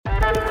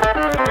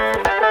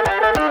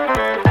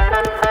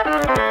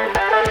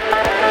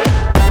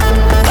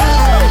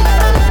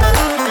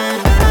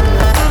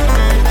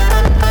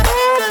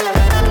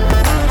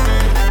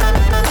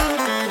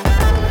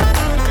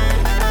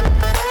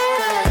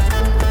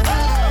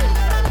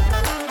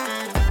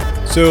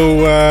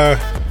So,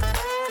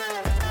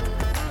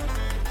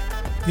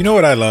 you know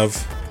what I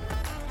love?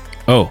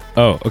 Oh,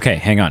 okay.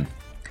 Hang on.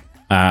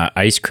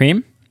 Ice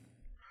cream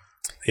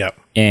Yep.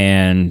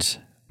 and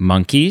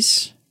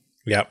monkeys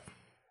Yep.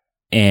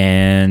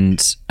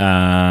 and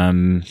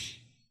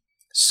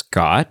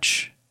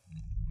scotch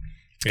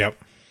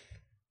Yep.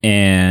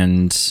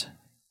 and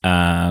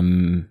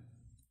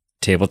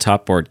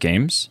tabletop board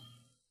games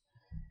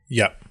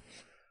Yep.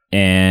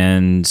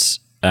 and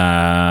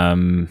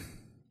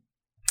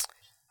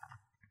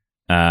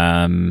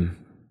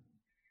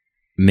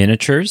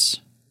miniatures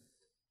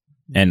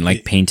and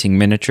like painting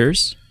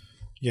miniatures.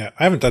 Yeah,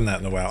 I haven't done that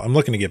in a while. I'm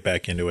looking to get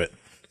back into it.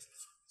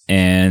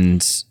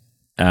 And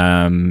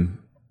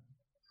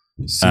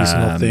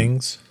Seasonal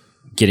things.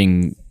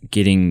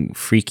 getting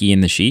freaky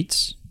in the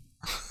sheets.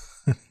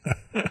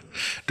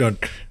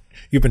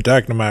 You've been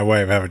talking to my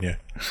wife, haven't you?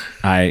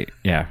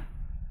 Yeah.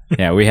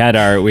 We had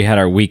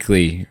our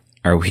weekly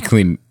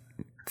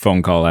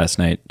phone call last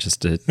night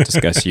just to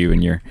discuss you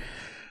and your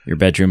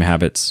bedroom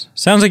habits.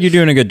 Sounds like you're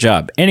doing a good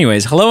job.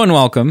 Anyways, hello and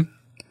welcome.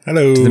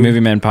 Hello To the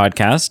Movie Man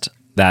podcast.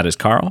 That is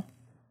Carl.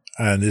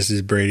 And this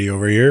is Brady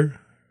over here.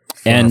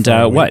 And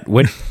what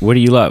do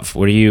you love?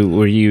 What are you?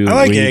 I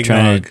like what are you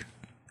eggnog.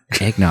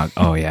 Eggnog.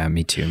 Oh yeah,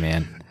 me too,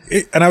 man.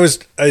 And as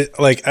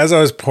I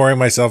was pouring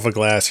myself a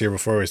glass here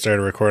before we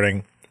started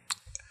recording,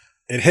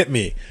 it hit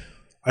me.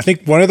 I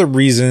think one of the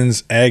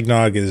reasons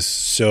eggnog is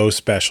so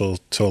special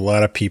to a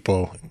lot of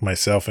people,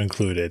 myself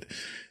included,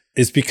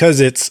 is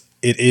because it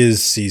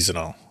is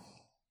seasonal.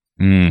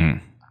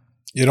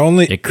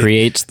 It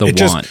creates the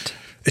want.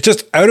 It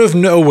just out of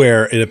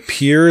nowhere, it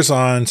appears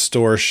on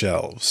store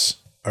shelves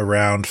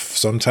around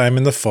sometime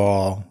in the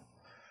fall.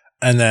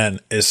 And then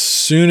as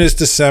soon as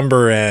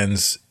December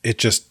ends, it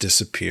just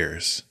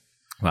disappears.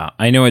 Wow.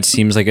 I know it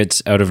seems like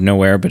it's out of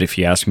nowhere, but if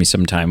you ask me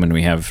sometime when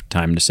we have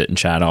time to sit and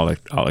chat, I'll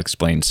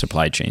explain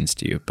supply chains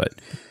to you, but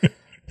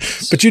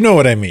but you know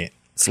what I mean.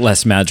 It's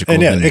less magical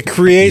and yeah, than it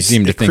creates you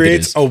seem to think it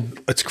is.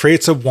 It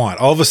creates a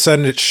want. All of a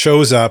sudden it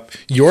shows up.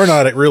 You're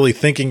not really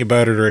thinking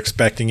about it or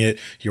expecting it.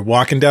 You're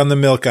walking down the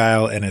milk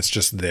aisle and it's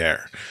just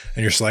there.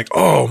 And you're just like,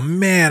 "Oh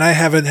man, I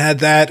haven't had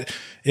that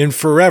in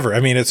forever." I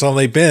mean, it's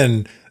only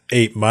been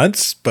 8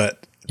 months,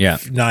 but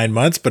 9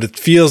 months, but it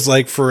feels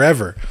like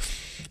forever.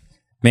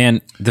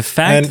 Man, the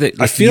fact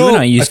that you and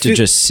I used to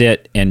just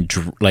sit and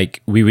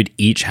we would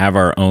each have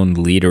our own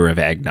liter of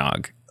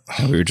eggnog.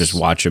 And we would just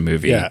watch a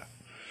movie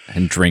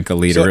and drink a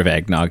liter of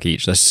eggnog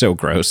each. That's so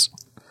gross.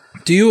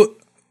 Do you?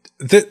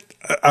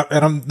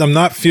 And I'm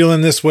not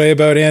feeling this way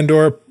about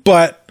Andor,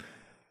 but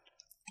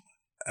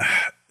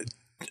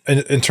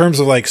in terms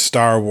of like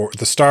Star Wars,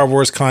 the Star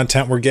Wars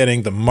content we're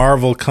getting, the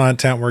Marvel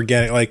content we're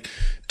getting, like,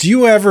 do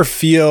you ever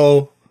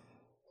feel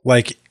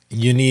like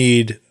you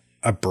need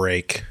a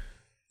break?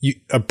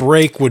 A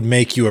break would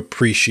make you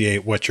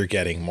appreciate what you're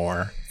getting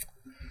more.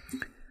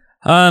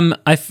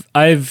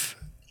 I've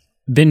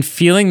been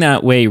feeling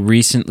that way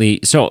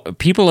recently. So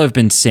people have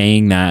been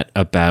saying that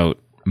about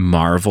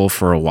Marvel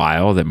for a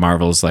while, that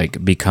Marvel's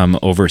like become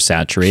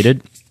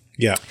oversaturated.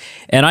 Yeah.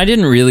 And I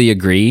didn't really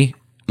agree.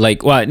 I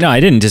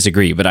didn't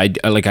disagree, but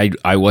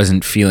I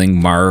wasn't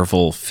feeling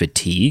Marvel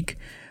fatigue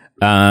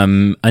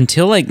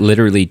until like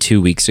literally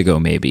 2 weeks ago,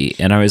 maybe.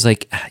 And I was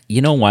like,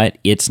 you know what?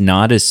 It's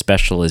not as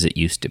special as it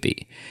used to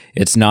be.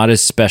 It's not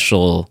as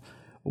special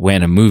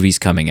when a movie's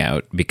coming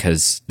out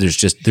because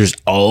there's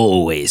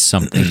always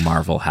something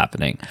Marvel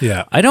happening.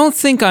 Yeah. I don't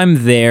think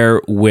I'm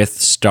there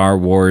with Star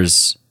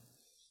Wars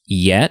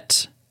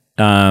yet,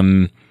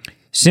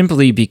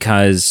 simply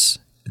because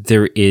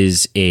there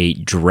is a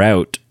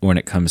drought when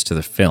it comes to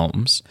the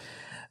films.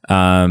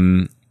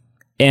 And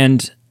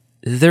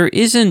there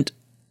isn't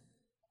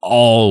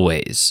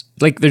always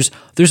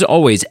there's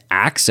always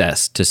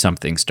access to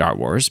something Star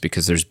Wars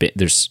because there's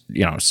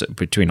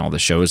between all the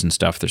shows and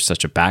stuff, there's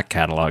such a back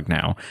catalog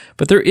now,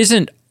 but there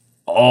isn't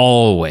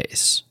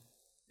always.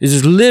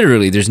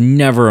 There's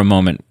never a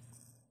moment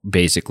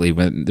basically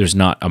when there's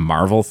not a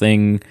Marvel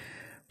thing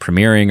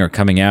premiering or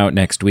coming out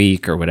next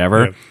week or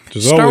whatever. Yeah,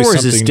 there's Star always Wars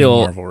something is still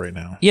new Marvel right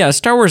now. Yeah,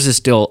 Star Wars is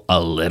still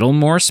a little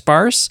more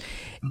sparse,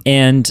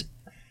 and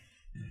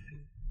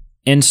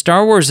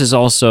Star Wars has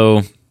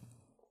also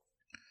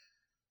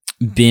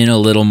been a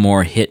little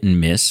more hit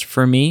and miss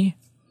for me.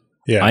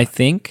 Yeah, I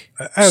think.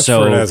 As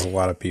a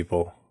lot of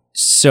people.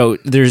 So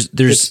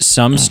there's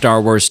some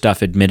Star Wars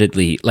stuff,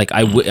 admittedly, like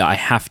I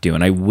have to,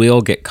 and I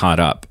will get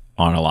caught up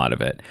on a lot of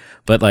it.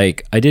 But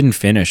like I didn't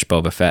finish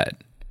Boba Fett.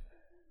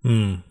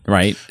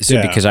 Right? So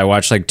because I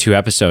watched like 2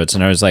 episodes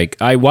and I was like,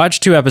 I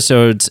watched 2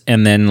 episodes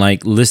and then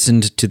like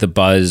listened to the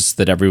buzz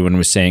that everyone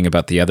was saying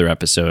about the other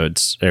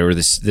episodes or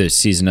the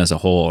season as a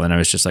whole. And I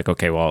was just like,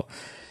 okay, well,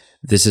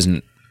 this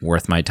isn't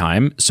worth my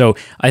time. So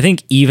I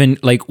think even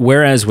like,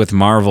 whereas with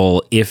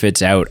Marvel, if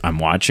it's out, I'm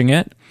watching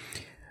it.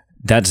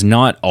 That's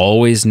not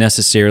always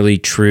necessarily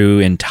true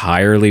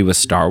entirely with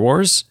Star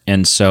Wars.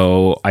 And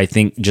so I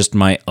think just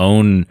my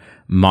own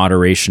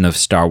moderation of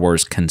Star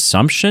Wars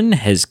consumption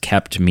has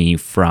kept me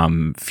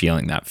from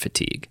feeling that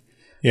fatigue.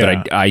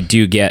 Yeah. But I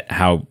do get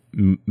how,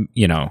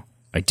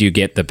 I do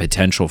get the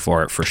potential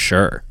for it for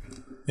sure.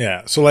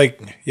 Yeah. So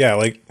like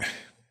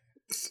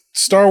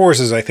Star Wars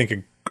is, I think,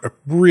 a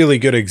really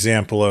good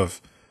example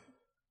of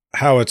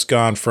how it's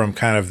gone from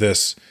kind of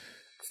this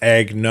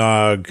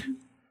eggnog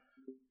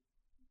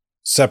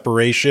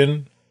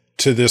separation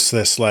to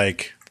this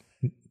like,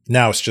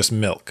 now it's just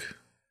milk.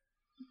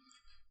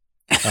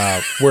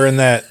 We're in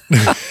that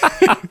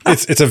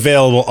it's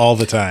available all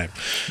the time.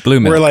 Blue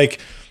milk. We're like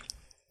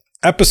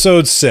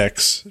episode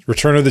 6,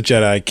 Return of the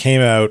Jedi,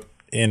 came out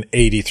in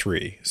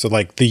 83. So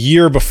like the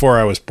year before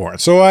I was born.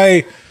 So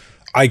I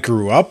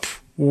grew up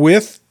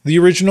with the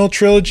original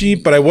trilogy,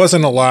 but I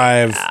wasn't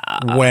alive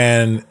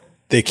when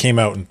they came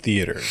out in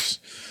theaters.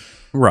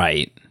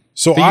 Right.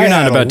 So but you're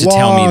not about to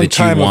tell me that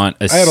you want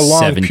a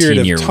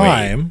 17-year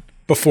wait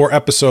before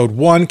episode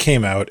 1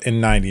 came out in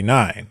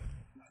 99.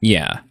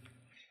 Yeah.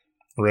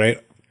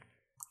 Right?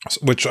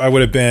 Which I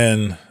would have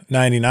been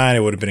 99. I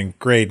would have been in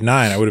grade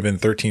 9. I would have been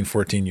 13,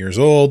 14 years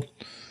old.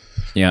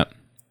 Yeah.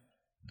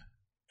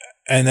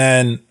 And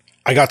then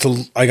I got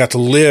to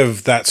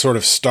live that sort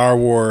of Star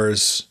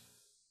Wars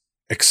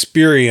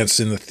experience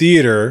in the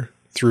theater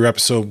through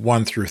episode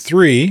 1 through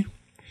 3.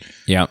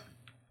 Yeah.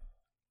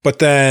 But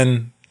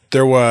then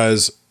there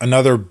was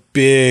another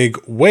big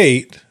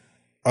wait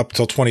up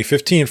till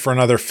 2015 for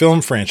another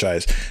film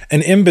franchise.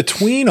 And in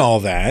between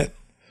all that,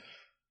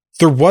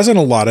 there wasn't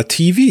a lot of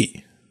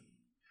TV.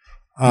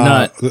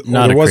 Not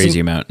a crazy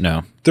amount,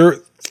 no.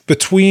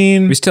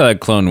 We still had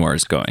Clone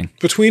Wars going.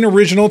 Between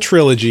original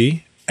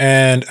trilogy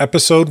and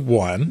episode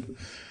 1,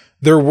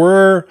 there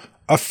were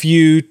a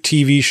few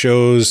TV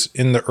shows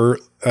in the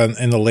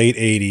late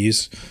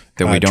 80s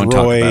that we don't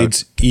talk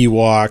about.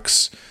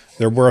 Ewoks.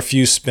 There were a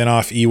few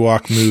spin-off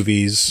Ewok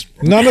movies.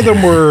 None of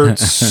them were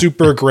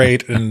super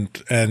great and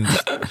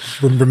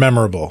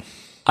memorable.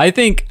 I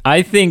think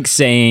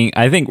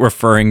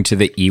referring to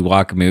the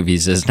Ewok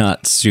movies as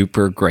not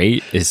super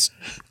great is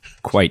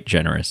quite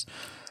generous.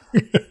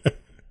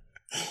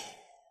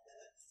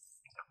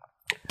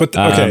 But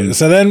okay,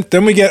 so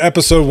then we get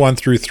episode 1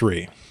 through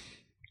 3.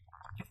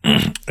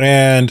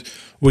 And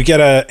we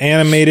get an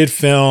animated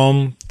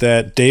film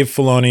that Dave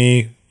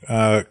Filoni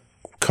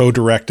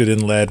co-directed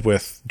and led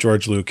with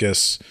George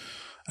Lucas.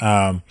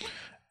 And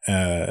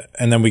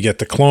then we get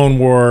the Clone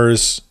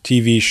Wars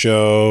TV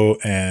show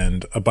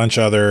and a bunch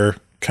of other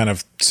kind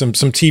of some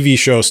TV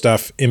show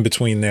stuff in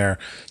between there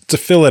to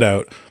fill it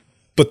out.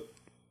 But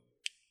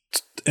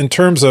in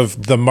terms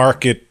of the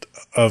market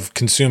of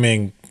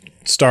consuming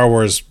Star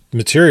Wars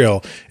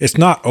material, it's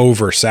not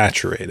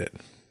oversaturated.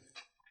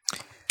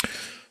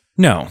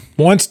 No.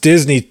 Once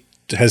Disney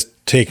has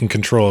taken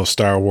control of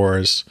Star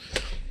Wars,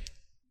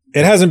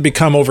 it hasn't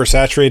become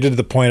oversaturated to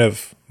the point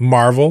of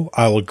Marvel,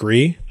 I'll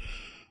agree,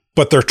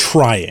 but they're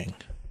trying.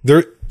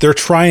 They're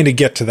trying to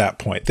get to that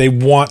point. They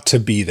want to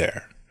be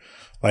there.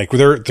 Like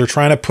they're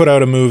trying to put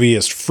out a movie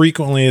as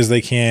frequently as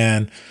they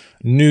can,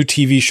 new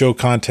TV show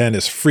content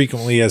as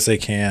frequently as they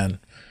can.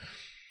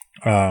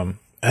 And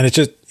it's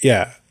just,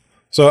 yeah.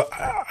 So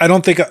I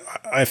don't think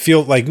I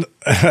feel like,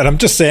 and I'm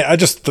just saying, I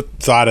just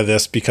thought of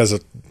this because I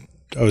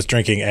was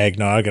drinking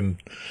eggnog and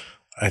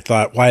I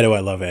thought, why do I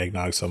love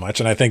eggnog so much?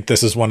 And I think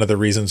this is one of the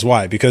reasons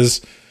why,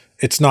 because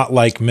it's not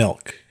like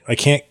milk.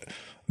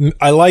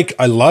 I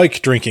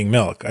like drinking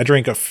milk. I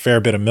drink a fair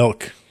bit of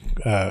milk,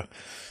 but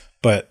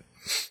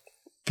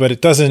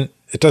it doesn't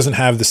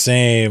have the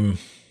same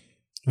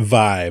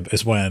vibe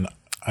as when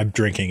I'm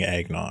drinking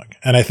eggnog.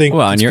 And I think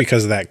it's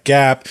because of that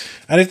gap.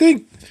 And I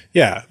think,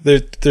 yeah,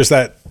 there's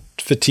that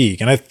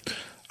fatigue. And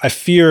I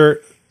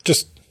fear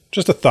just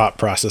a thought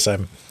process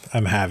I'm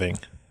having.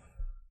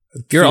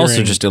 You're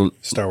also just a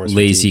Star Wars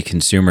lazy fatigue.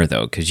 consumer,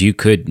 though, because you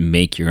could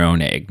make your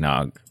own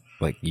eggnog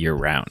like year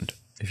round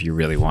if you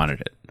really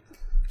wanted it.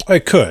 I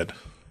could.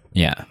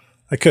 Yeah.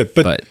 I could.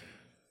 But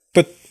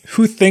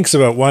who thinks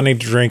about wanting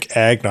to drink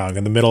eggnog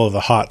in the middle of a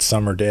hot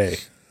summer day?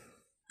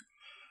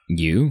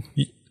 You?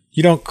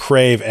 You don't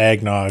crave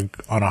eggnog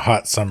on a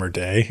hot summer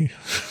day.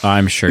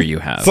 I'm sure you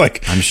have. It's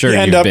like I'm sure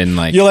you've been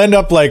like... You'll end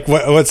up like,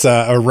 what's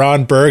a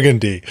Ron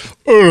Burgundy?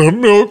 Oh,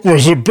 milk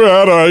was a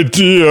bad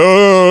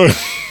idea.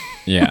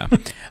 Yeah.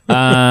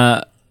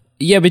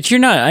 Yeah, but you're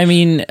not, I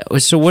mean,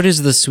 so what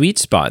is the sweet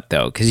spot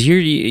though? Because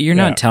you're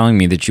not telling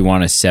me that you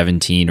want a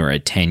 17 or a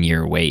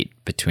 10-year wait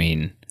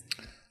between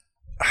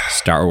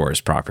Star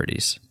Wars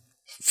properties.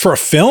 For a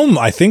film,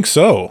 I think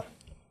so.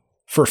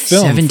 For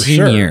film, 17 for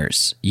sure.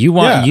 years. You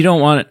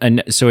don't want,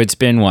 so it's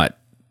been what,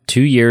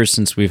 2 years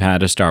since we've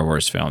had a Star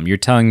Wars film. You're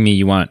telling me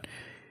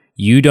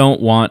you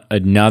don't want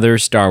another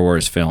Star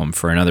Wars film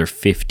for another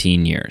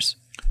 15 years.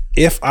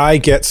 If I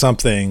get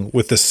something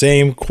with the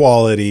same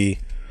quality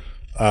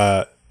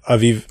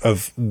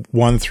of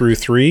 1 through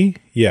 3,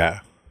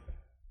 yeah.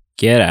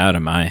 Get out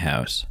of my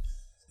house.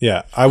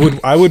 Yeah, I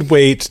would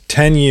wait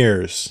 10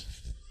 years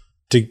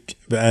to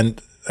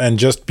and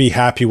just be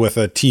happy with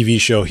a TV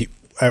show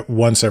at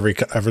once every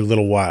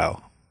little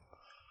while.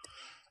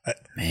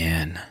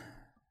 Man,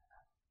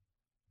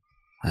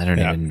 I don't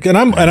even.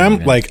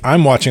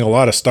 I'm watching a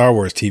lot of Star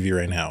Wars TV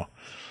right now.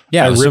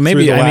 Yeah, so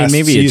maybe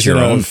it's your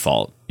own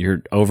fault. You're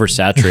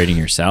oversaturating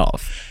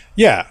yourself.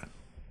 Yeah,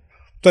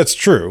 that's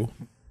true.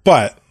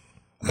 But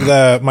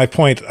my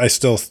point, I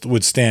still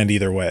would stand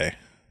either way.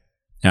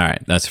 All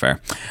right, that's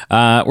fair.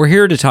 We're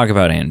here to talk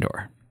about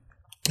Andor.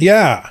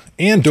 Yeah,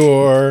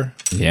 Andor.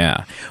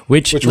 Yeah,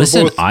 which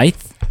listen, I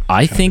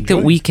think that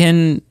we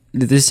can.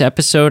 This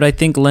episode, I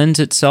think, lends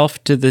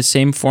itself to the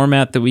same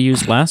format that we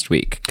used last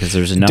week because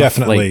there's enough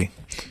definitely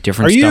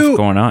different stuff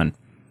going on.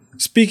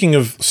 Speaking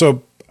of,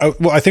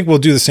 I think we'll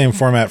do the same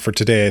format for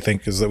today. I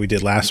think as that we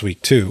did last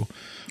week too.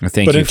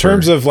 But in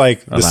terms of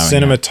like the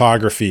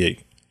cinematography,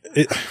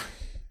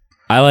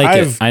 I like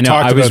it. I know.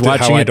 I was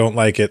watching it. I don't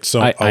like it,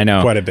 so I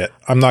know quite a bit.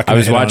 I'm not. I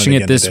was watching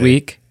it this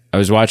week. I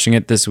was watching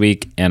it this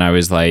week, and I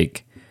was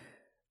like,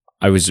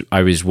 I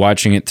was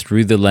watching it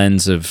through the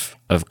lens of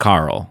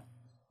Carl,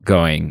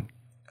 going,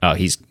 oh,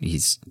 he's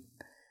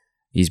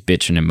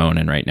bitching and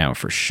moaning right now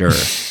for sure.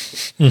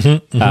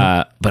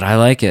 But I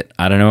like it.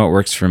 I don't know. It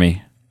works for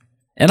me,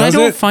 and I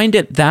don't find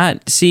it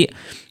that. See,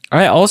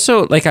 I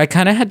also like. I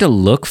kind of had to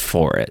look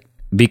for it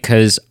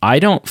because I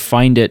don't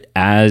find it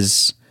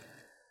that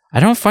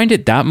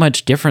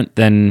much different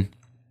than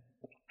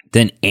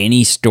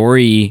any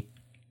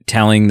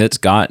storytelling that's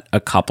got a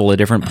couple of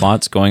different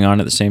plots going on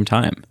at the same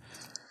time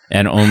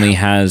and only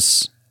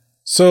has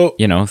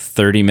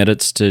 30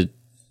 minutes to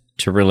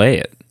relay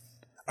it.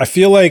 I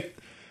feel like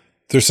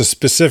there's a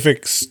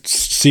specific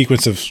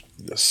sequence of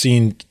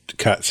scene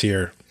cuts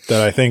here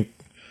that I think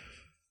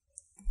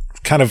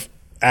kind of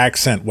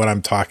accent what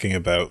I'm talking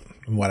about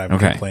and what I'm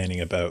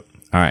complaining about.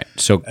 All right,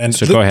 so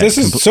go ahead. This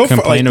is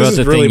complain about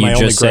the thing you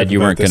just said you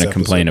weren't going to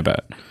complain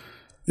about.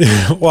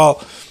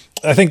 Well,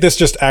 I think this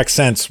just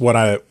accents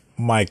what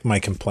my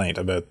complaint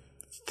about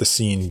the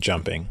scene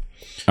jumping.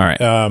 All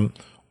right.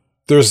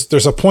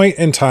 There's a point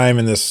in time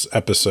in this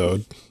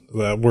episode.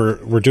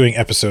 We're doing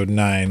episode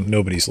 9.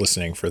 Nobody's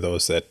listening for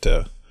those that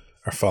are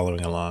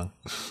following along.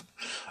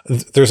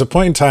 There's a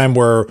point in time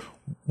where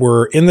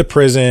we're in the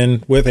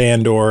prison with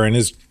Andor and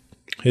his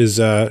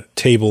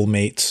table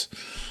mates.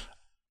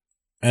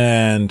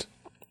 And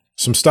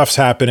some stuff's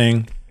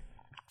happening.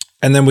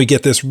 And then we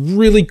get this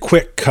really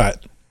quick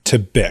cut to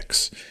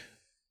Bix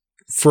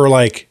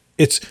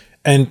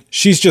and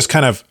she's just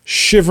kind of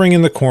shivering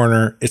in the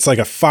corner. It's like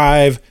a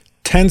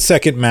 5-10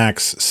 second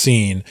max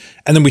scene.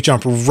 And then we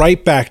jump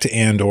right back to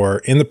Andor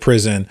in the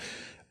prison.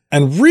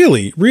 And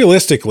really,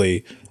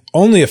 realistically,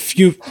 only a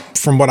few,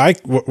 from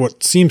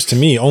what seems to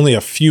me, only a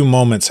few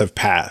moments have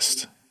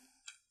passed.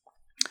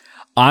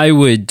 I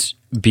would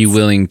be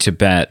willing to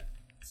bet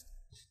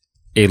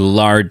a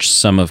large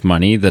sum of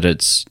money that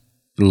it's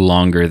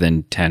longer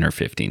than 10 or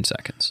 15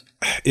 seconds.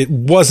 It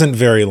wasn't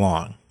very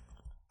long.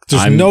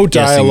 There's no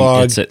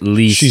dialogue. It's at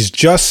least she's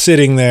just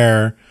sitting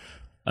there.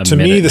 To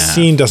me, the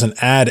scene doesn't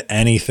add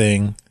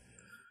anything.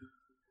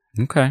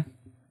 Okay.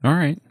 All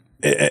right.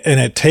 And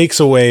it takes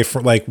away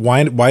from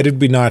why did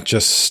we not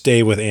just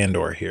stay with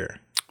Andor here?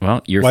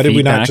 Well, why did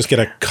we not just get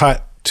a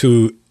cut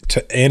to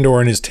Andor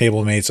and his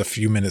table mates a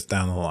few minutes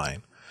down the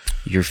line?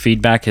 Your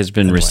feedback has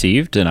been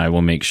received, and I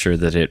will make sure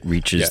that it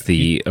reaches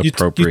the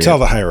appropriate. You tell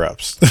the higher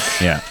ups.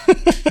 Yeah,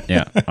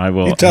 I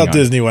will. You tell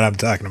Disney what I'm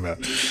talking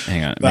about.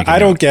 Hang on, I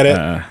don't get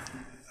it.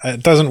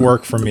 It doesn't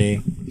work for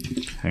me.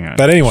 Hang on,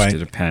 but anyway, just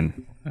did a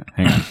pen.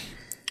 Hang on.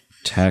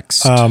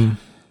 Text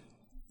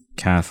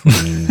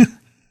Kathleen.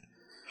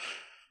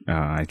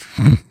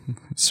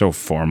 So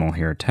formal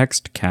here.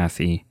 Text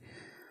Kathy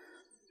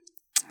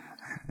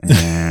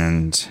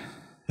and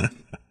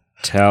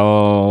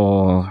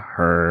tell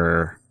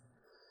her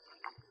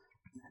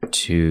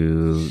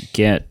to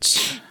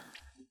get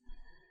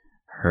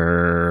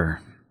her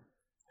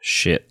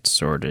shit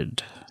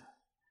sorted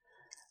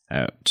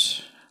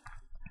out.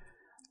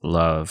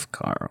 Love,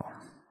 Carl.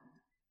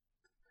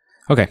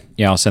 Okay,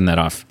 yeah, I'll send that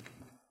off.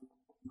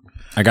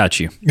 I got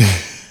you.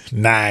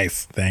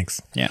 Nice,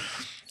 thanks. Yeah,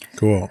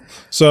 cool.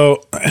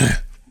 So,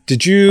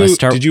 did you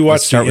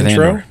watch the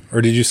intro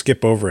or did you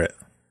skip over it?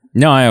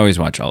 No, I always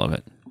watch all of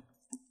it.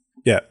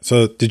 Yeah.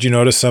 So, did you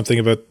notice something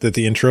about that?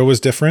 The intro was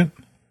different.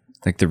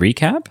 Like the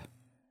recap?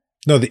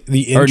 No, the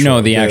intro. Or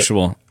no, the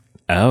actual.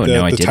 Oh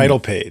no, I didn't. The title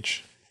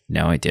page.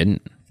 No, I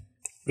didn't.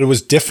 It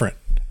was different.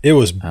 It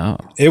was. Oh.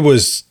 It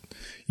was.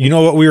 You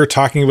know what we were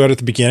talking about at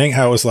the beginning?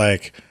 How it was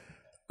like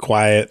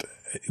quiet.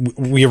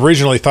 We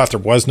originally thought there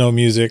was no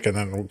music, and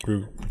then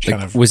we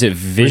kind of was it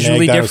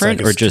visually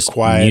different or just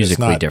quiet,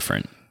 musically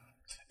different?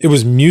 It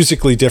was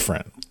musically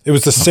different. It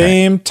was the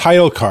same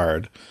title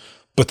card,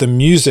 but the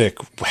music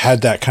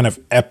had that kind of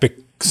epic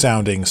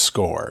sounding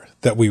score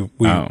that we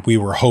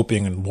were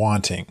hoping and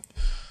wanting.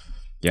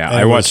 Yeah, and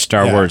I watch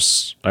Star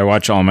Wars. I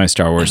watch all my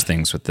Star Wars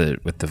things with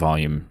the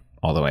volume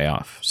all the way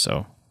off,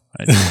 so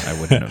I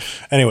wouldn't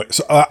have. Anyway,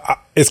 so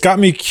it's got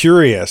me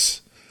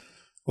curious.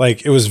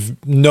 Like, it was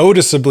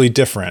noticeably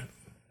different,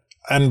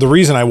 and the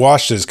reason I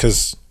watched it is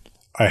because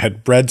I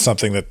had read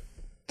something that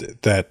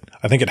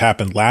I think it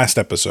happened last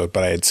episode,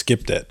 but I had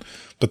skipped it.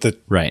 But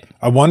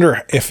I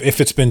wonder if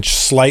it's been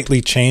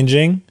slightly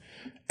changing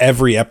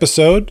every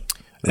episode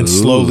and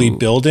slowly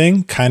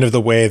building, kind of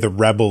the way the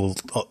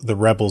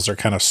rebels are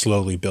kind of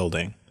slowly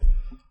building.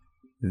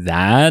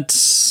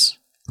 That's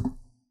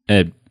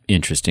an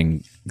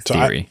interesting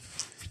theory.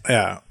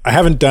 I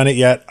haven't done it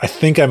yet. I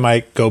think I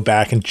might go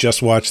back and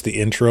just watch the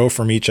intro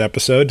from each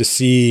episode to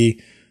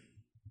see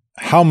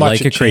how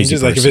much it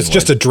changes. Like if it's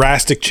just a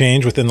drastic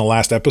change within the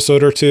last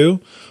episode or two,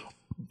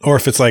 or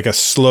if it's like a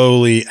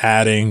slowly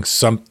adding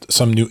some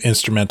new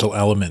instrumental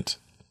element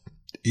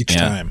each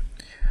time.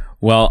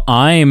 Well,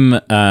 I'm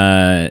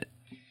not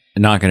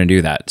going to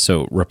do that.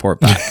 So report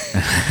back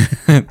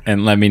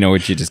and let me know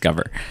what you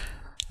discover.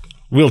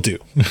 Will do.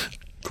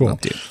 Cool. Will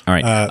do. All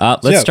right.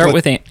 Let's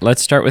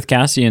start with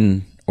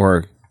Cassian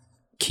or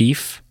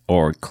Keef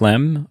or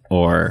Clem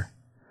or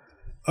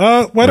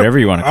whatever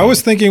you want to call I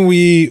was thinking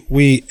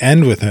we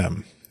end with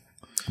him.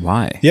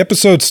 Why? The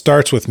episode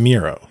starts with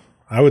Miro.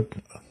 I would.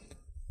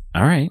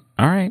 All right.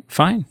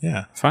 Fine.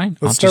 Yeah. Fine.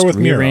 Let's start with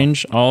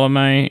rearrange all of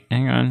my.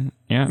 Hang on.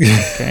 Yeah.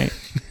 Okay.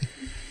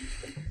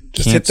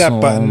 Just hit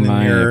that button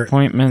in your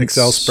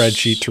Excel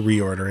spreadsheet to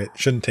reorder it.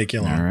 Shouldn't take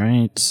you long. All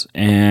right.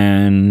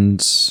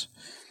 And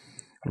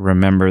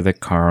remember that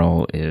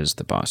Carl is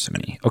the boss of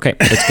me. Okay,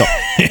 let's go.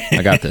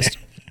 I got this.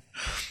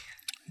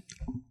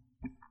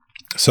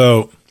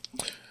 So,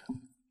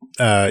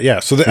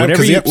 So the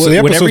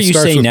episode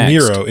starts with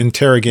Miro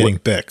interrogating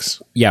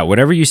Bix. Yeah,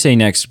 whatever you say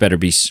next better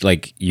be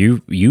like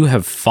you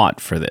have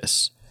fought for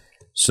this.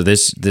 So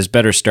this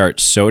better start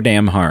so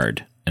damn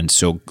hard and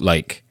so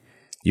like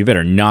you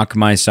better knock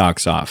my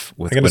socks off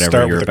with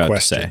whatever you're about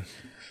to say.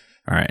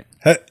 All right.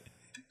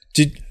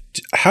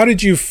 How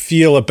did you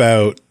feel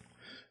about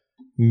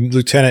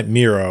Lieutenant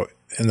Miro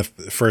in the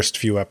first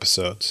few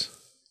episodes?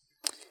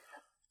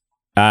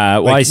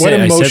 I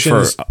said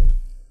for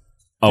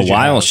a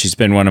while she's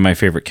been one of my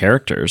favorite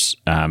characters.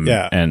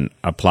 And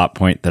a plot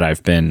point that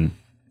I've been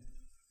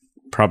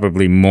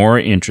probably more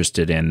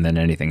interested in than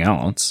anything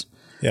else.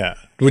 Yeah.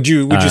 Would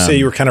you say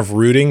you were kind of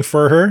rooting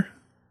for her?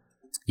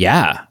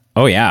 Yeah.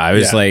 Oh yeah. I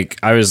was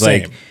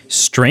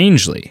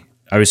strangely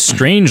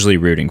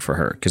rooting for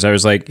her because I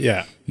was like,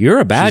 you're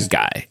a bad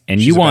guy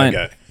and you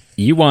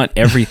want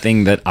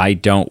everything that I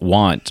don't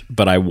want,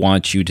 but I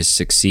want you to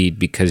succeed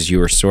because you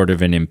are sort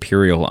of an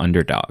imperial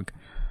underdog.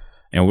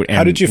 And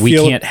how did you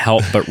feel? We can't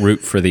help but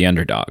root for the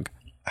underdog.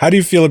 How do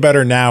you feel about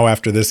her now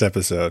after this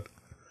episode?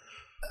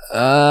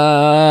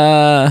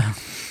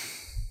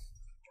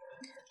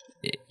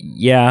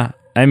 Yeah.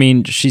 I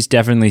mean, she's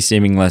definitely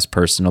seeming less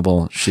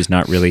personable. She's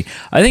not really.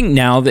 I think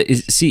now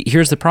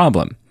here's the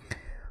problem.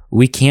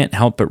 We can't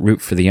help but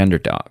root for the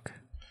underdog.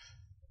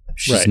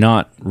 She's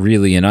not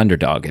really an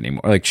underdog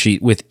anymore. Like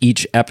with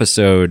each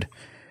episode,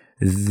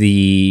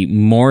 the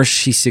more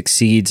she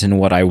succeeds in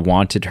what I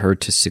wanted her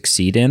to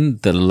succeed in,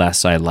 the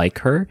less I like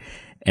her,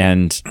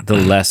 and the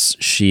less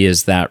she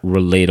is that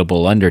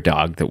relatable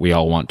underdog that we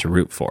all want to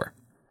root for.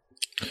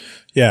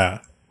 Yeah,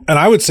 and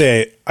I would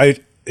say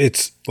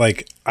it's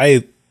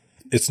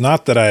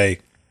not that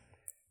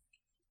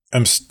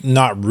I'm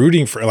not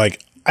rooting for,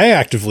 like, I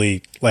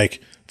actively,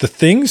 like, the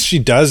things she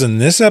does in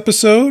this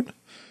episode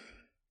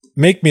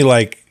make me,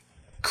 like,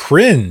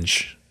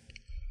 cringe.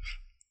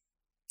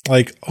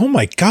 Like, oh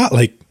my God,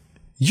 like,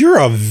 you're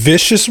a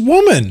vicious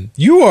woman.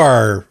 You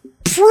are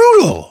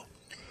brutal.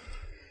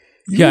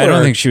 I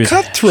don't think she was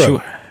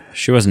cutthroat.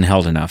 She wasn't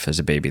held enough as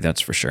a baby, that's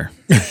for sure.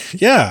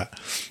 Yeah.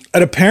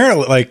 And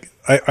apparently, like,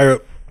 I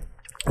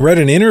read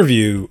an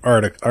interview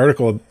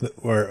article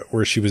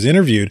where she was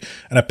interviewed,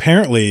 and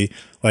apparently,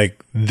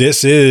 like,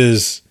 this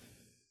is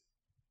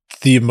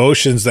the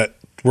emotions that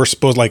we're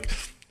supposed, like,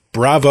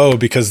 bravo,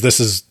 because this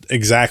is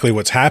exactly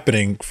what's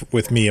happening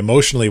with me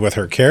emotionally with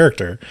her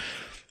character.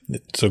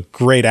 So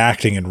great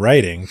acting and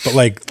writing, but,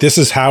 like, this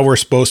is how we're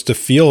supposed to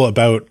feel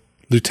about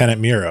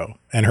Lieutenant Miro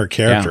and her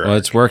character. Yeah, well,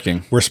 it's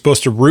working. We're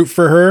supposed to root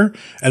for her,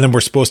 and then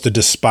we're supposed to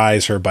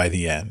despise her by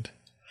the end.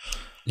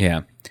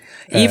 Yeah.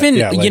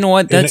 You know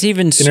what? That's in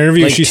an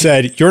interview, she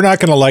said, "You're not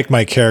going to like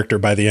my character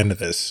by the end of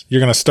this. You're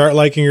going to start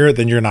liking her,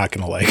 then you're not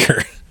going to like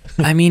her."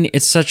 I mean,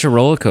 it's such a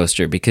roller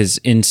coaster because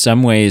in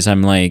some ways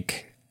I'm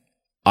like,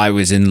 I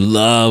was in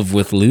love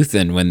with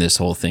Luthen when this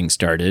whole thing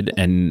started,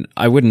 and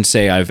I wouldn't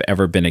say I've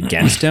ever been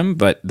against him,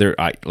 but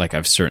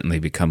I've certainly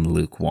become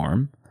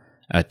lukewarm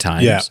at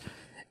times. Yeah.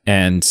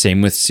 And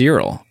same with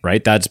Cyril,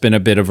 right? That's been a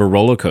bit of a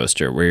roller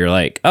coaster where you're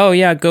like, oh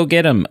yeah, go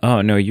get him.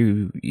 Oh no,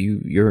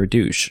 you're a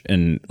douche.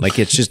 And like,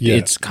 it's just,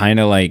 it's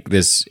kind of like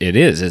this,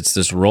 it's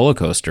this roller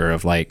coaster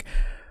of like,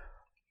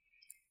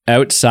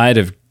 outside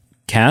of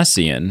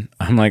Cassian,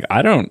 I'm like,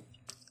 I don't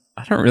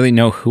really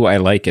know who I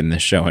like in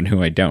this show and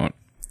who I don't.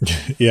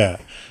 Yeah.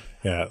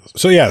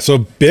 So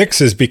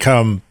Bix has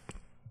become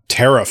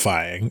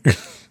terrifying.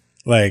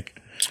 Like,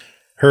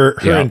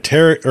 not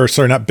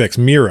Bix,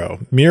 Miro.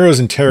 Miro's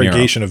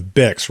interrogation of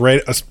Bix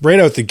right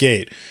out the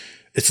gate.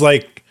 It's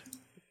like,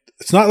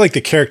 it's not like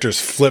the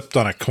character's flipped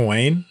on a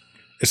coin.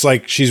 It's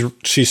like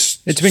it's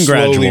been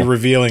slowly gradual.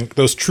 Revealing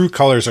those true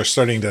colors are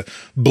starting to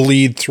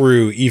bleed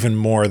through even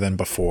more than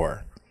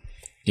before.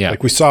 Yeah.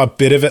 Like we saw a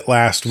bit of it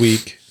last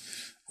week.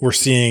 We're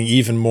seeing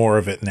even more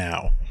of it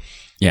now.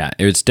 Yeah.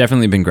 It's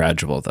definitely been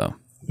gradual though.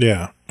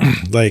 Yeah.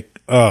 Like,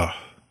 and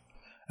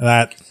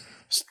that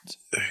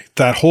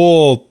that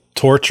whole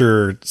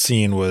torture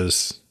scene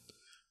was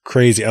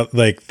crazy.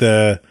 Like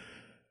the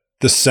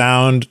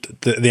sound,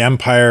 the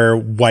Empire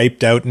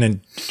wiped out in a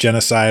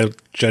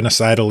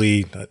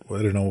genocidally,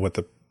 I don't know what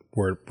the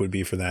word would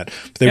be for that.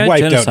 They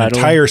wiped out an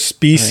entire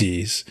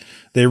species. Right.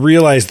 They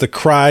realized the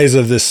cries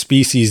of this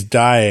species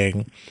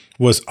dying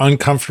was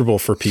uncomfortable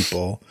for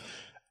people.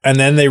 And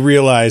then they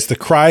realized the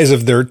cries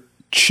of their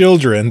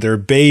children, their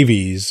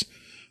babies,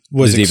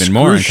 was even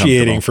more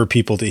excruciating for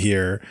people to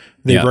hear.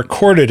 They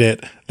recorded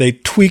it, they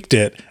tweaked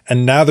it,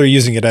 and now they're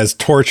using it as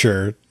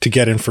torture to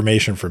get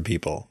information from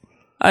people.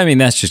 I mean,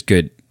 that's just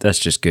good. That's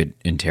just good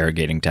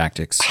interrogating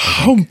tactics.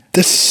 Oh,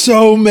 that's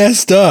so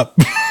messed up.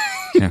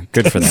 Yeah,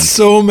 good for them.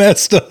 So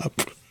messed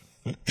up.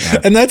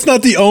 Yeah. And that's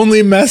not the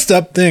only messed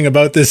up thing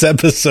about this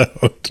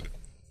episode.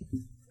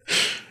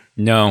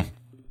 No.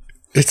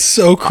 It's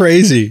so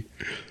crazy.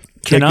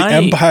 The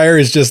Empire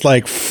is just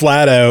like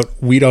flat out,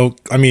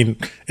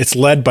 it's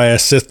led by a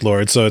Sith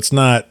Lord, so it's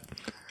not,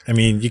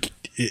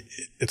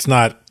 it's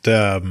not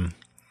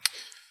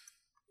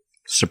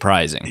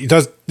surprising.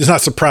 It's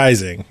not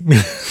surprising.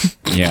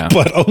 Yeah.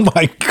 But oh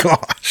my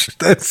gosh,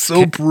 that's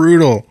so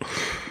brutal.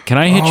 Can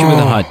I hit you with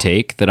a hot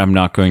take that I'm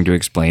not going to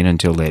explain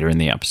until later in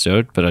the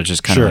episode, but I'll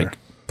just kind of like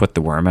put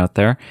the worm out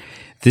there?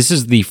 This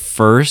is the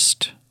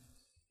first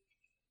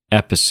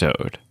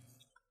episode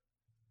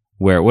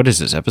where, what is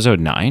this, episode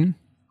 9?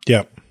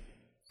 Yep.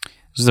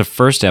 This is the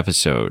first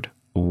episode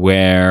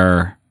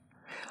where,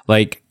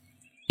 like,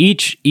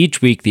 each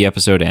week the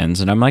episode ends,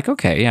 and I'm like,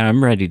 okay, yeah,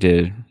 I'm ready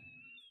to,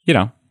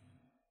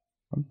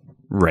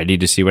 ready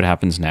to see what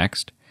happens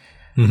next.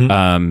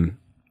 Mm-hmm.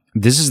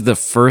 This is the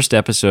first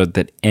episode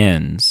that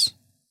ends,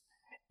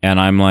 and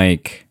I'm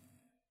like,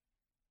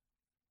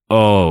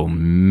 oh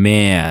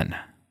man,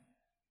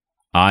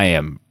 I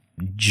am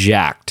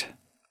jacked.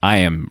 I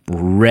am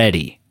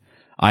ready.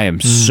 I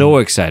am so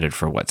excited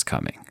for what's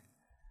coming.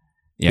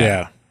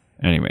 Yeah.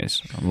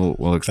 Anyways,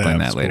 we'll explain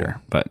that later,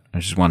 cool. But I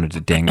just wanted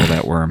to dangle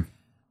that worm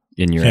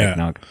in your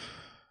eggnog.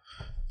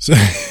 So,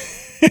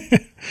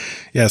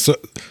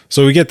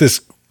 so we get this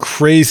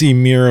crazy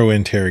Miro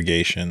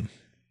interrogation.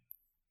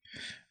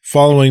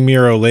 Following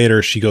Miro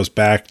later, she goes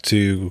back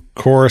to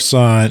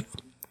Coruscant.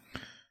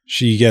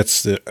 She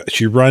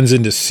runs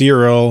into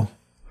Cyril,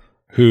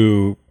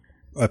 who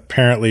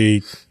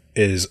apparently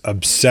is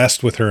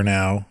obsessed with her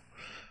now.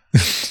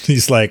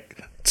 He's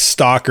like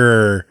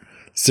stalker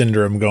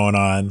syndrome going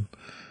on.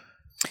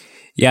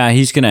 Yeah,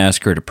 he's going to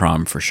ask her to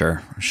prom for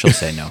sure. She'll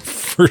say no.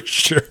 For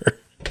sure.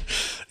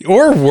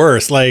 Or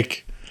worse,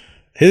 like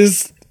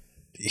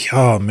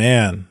oh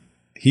man,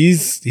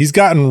 he's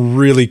gotten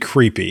really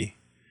creepy.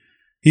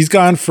 He's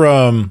gone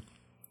from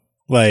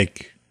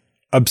like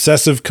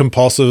obsessive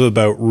compulsive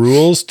about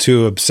rules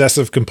to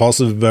obsessive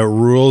compulsive about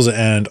rules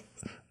and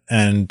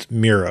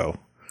Miro.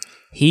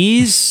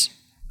 He's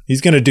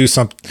going to do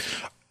something.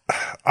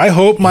 I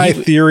hope my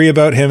theory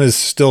about him is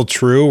still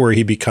true, where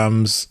he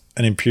becomes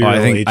an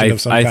Imperial agent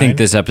of some kind. I think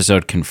this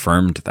episode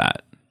confirmed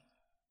that.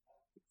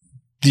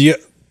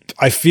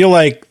 I feel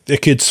like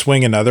it could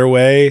swing another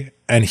way,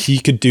 and he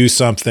could do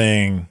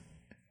something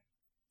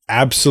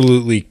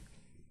absolutely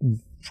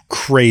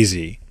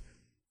crazy.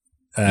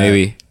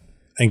 Maybe.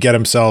 And get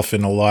himself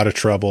in a lot of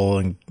trouble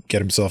and get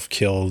himself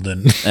killed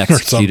and or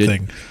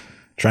something.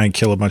 Try and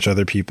kill a bunch of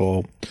other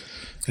people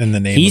in the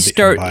name of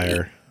the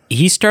Empire.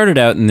 He started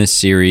out in this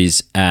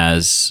series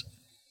as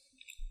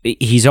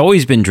he's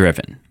always been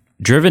driven.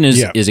 Driven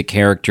is a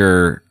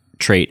character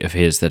trait of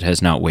his that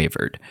has not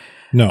wavered.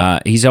 No,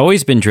 he's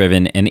always been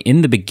driven, and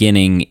in the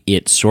beginning,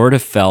 it sort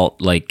of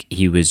felt like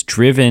he was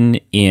driven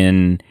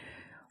in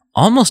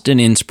almost an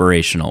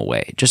inspirational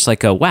way. Just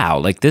like wow,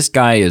 like this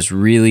guy is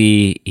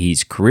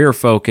he's career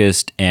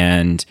focused,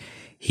 and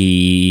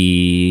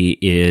he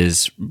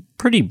is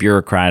pretty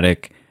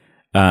bureaucratic,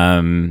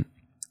 and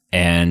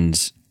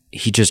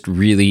he just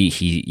really,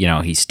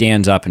 he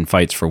stands up and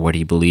fights for what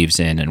he believes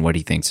in and what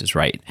he thinks is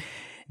right.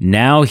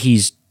 Now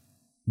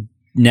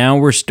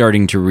we're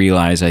starting to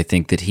realize, I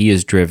think, that he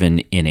is driven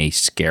in a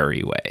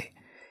scary way,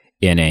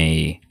 in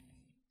a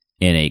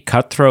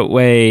cutthroat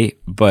way,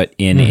 but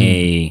in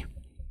a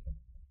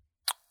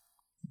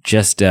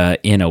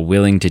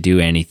willing to do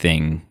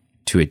anything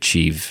to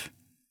achieve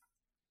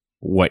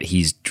what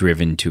he's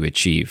driven to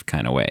achieve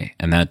kind of way.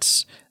 And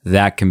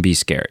that can be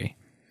scary.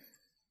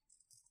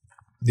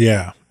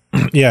 Yeah.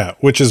 Yeah,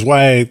 which is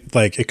why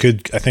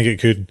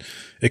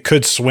it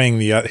could swing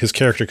his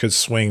character could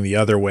swing the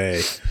other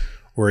way,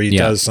 where he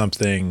does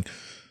something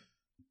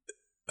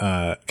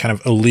kind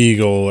of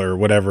illegal or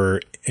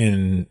whatever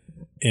in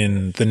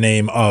the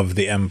name of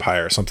the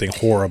Empire, something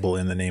horrible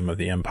in the name of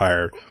the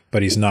Empire,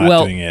 but he's not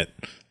doing it.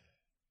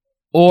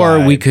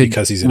 Or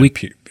because he's an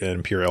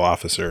Imperial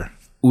officer.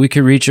 We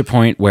could reach a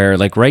point where,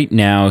 like right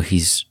now,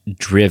 he's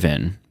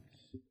driven,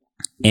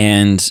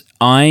 and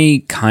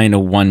I kind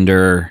of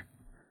wonder,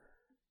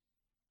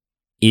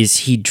 is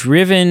he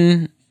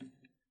driven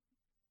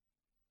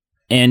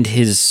and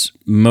his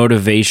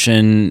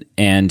motivation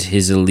and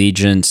his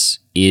allegiance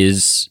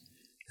is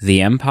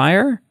the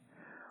Empire?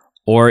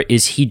 or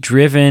is he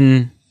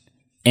driven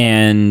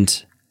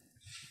and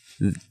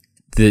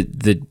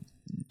the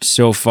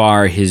so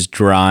far his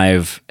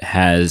drive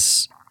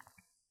has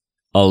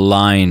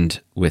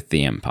aligned with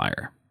the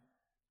Empire?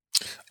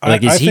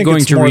 Like, is he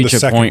going to reach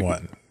a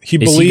point? He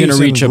believes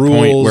in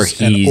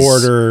rules and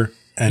order,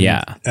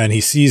 and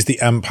he sees the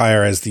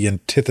Empire as the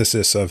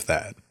antithesis of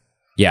that.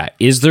 Yeah.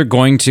 Is there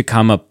going to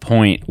come a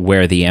point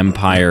where the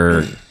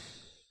Empire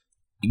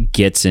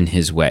gets in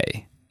his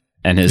way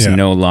and is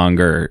no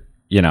longer,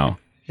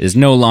 is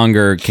no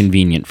longer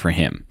convenient for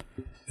him?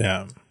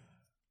 Yeah.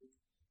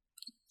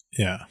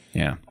 Yeah.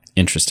 Yeah.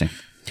 Interesting.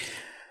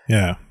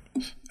 Yeah.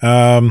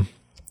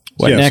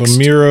 What next? So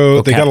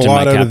Miro, they got a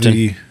lot out of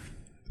the.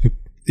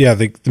 Yeah,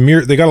 they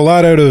got a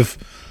lot out of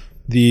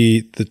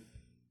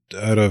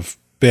out of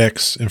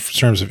Bix in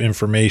terms of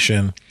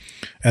information,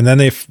 and then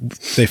they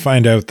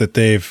find out that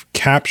they've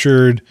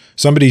captured,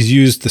 somebody's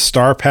used the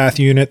Star Path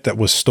unit that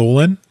was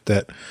stolen,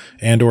 that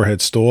Andor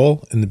had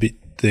stole in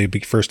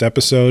the first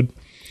episode,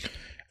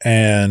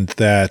 and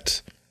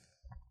that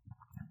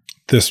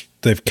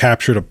they've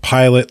captured a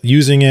pilot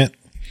using it,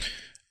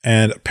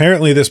 and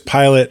apparently this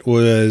pilot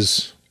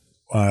was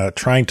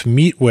trying to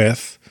meet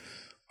with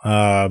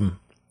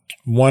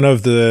one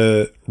of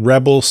the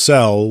rebel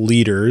cell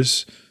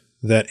leaders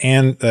that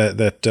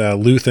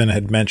Luthen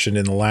had mentioned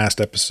in the last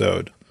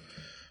episode.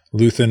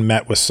 Luthen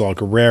met with Saul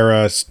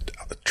Gerrera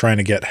trying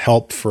to get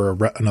help for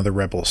another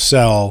rebel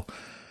cell,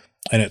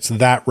 and it's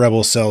that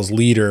rebel cell's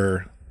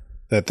leader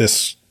that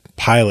this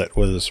pilot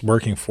was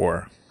working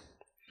for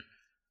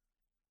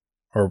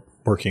or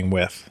working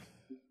with.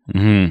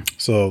 Mm-hmm.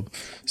 So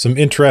some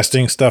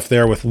interesting stuff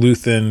there with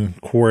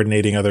Luthen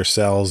coordinating other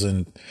cells,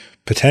 and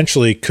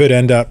potentially could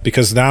end up,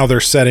 because now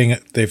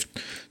they've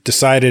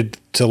decided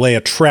to lay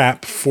a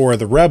trap for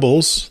the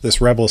rebels, this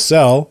rebel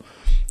cell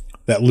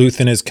that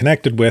Luthen is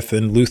connected with,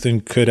 and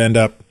Luthen could end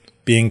up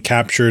being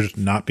captured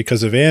not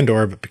because of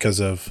Andor, but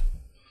because of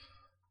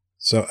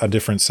a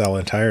different cell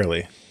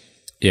entirely.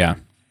 Yeah.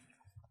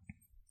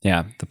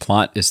 Yeah, the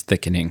plot is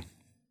thickening.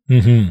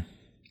 Mm-hmm.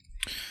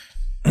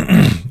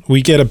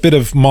 We get a bit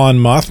of Mon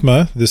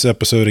Mothma this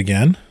episode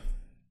again.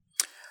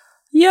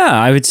 Yeah,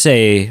 I would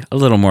say a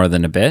little more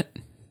than a bit.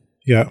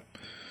 Yeah.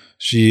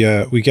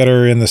 We get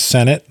her in the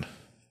Senate.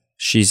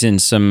 She's in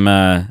some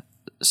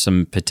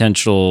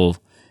potential,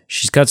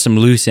 she's got some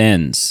loose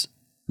ends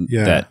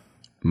that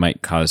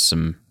might cause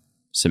some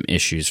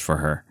issues for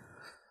her.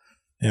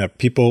 Yeah,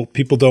 people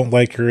don't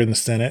like her in the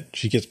Senate.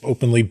 She gets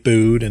openly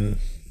booed and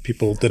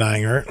people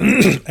denying her.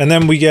 And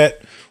then we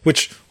get,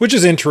 which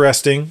is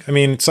interesting. I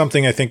mean,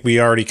 something I think we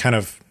already kind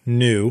of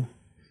knew.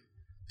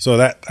 So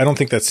that, I don't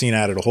think that scene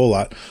added a whole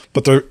lot.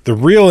 But the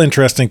real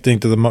interesting thing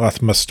to the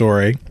Mothma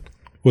story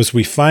was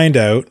we find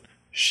out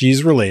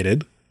she's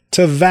related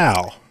to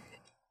Val.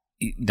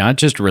 Not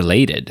just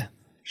related.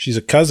 She's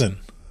a cousin.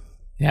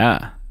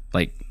 Yeah,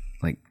 like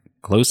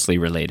closely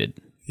related.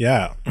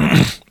 Yeah,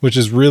 which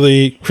is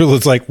really,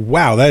 it's like,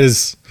 wow,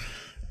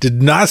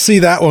 did not see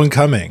that one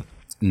coming.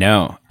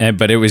 No,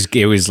 but it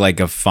was like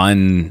a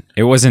fun,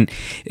 it wasn't,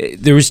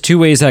 there was two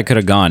ways that could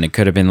have gone. It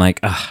could have been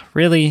like,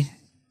 really?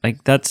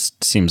 Like, that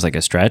seems like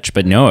a stretch.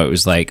 But no, it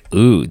was like,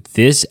 ooh,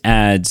 this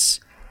adds,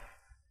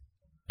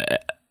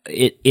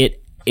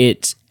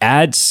 it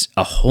adds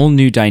a whole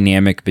new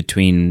dynamic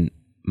between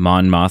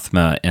Mon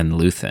Mothma and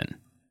Luthen.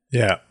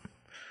 Yeah.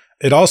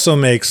 It also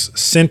makes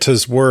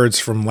Cinta's words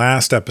from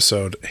last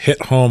episode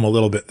hit home a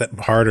little bit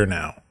harder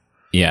now.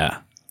 Yeah.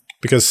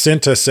 Because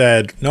Cinta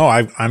said, no,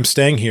 I'm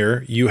staying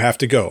here. You have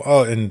to go.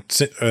 Oh, and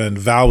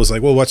Val was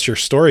like, well, what's your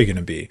story going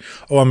to be?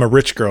 Oh, I'm a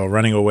rich girl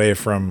running away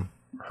from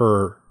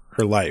her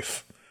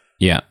life.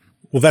 Yeah.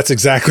 Well, that's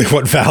exactly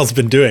what Val's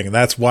been doing. And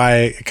that's why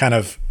it kind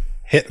of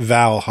hit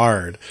Val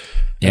hard.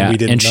 Yeah.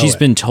 And she's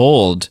been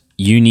told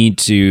you need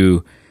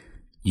to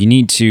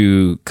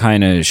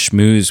kind of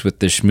schmooze with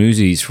the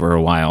schmoozies for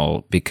a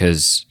while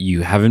because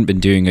you haven't been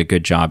doing a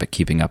good job at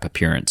keeping up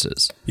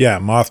appearances. Yeah.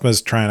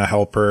 Mothma's trying to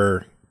help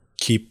her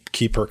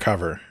keep her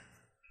cover.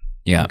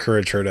 Yeah.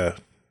 Encourage her to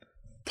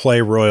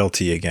play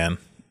royalty again.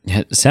 Yeah,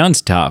 it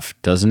sounds tough,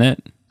 doesn't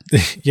it?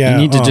 Yeah.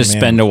 You need to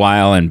spend a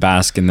while and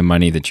bask in the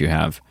money that you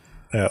have.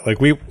 Yeah. Like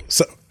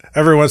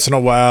every once in a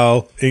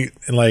while in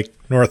like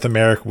North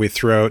America, we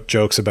throw out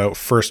jokes about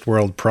first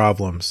world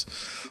problems.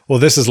 Well,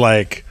 this is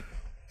like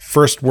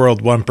first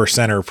world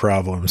 1%er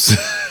problems.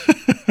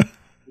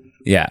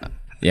 Yeah.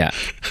 Yeah.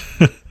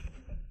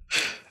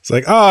 It's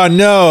like, oh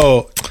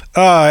no,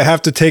 I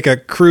have to take a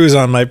cruise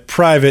on my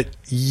private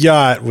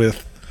yacht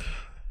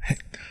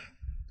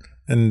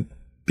and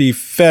be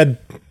fed,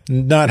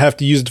 not have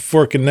to use the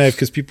fork and knife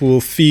because people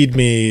will feed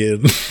me.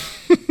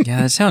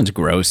 Yeah, that sounds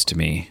gross to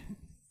me.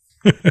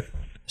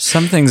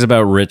 Some things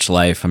about rich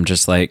life, I'm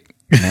just like,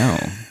 no,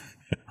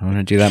 I want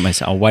to do that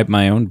myself. I'll wipe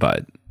my own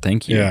butt.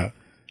 Thank you. Yeah.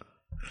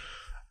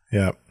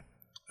 Yeah.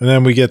 And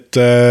then we get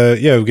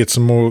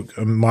some more.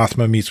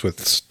 Mothma meets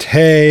with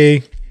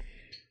Tay,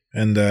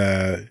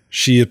 and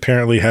she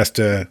apparently has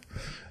to,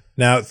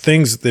 now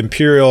the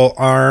Imperial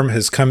arm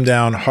has come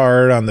down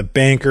hard on the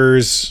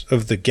bankers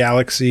of the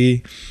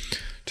galaxy.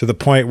 to the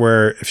point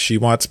where if she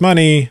wants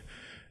money,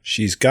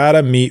 she's got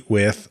to meet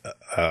with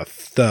a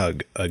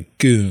thug, a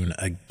goon,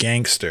 a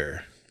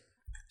gangster.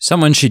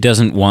 Someone she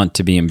doesn't want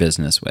to be in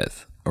business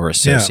with or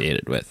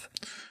associated with.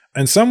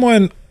 And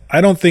someone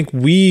I don't think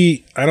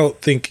we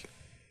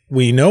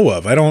know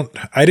of.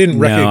 I didn't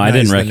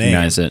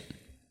recognize it.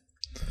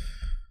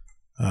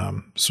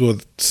 So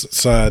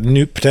it's a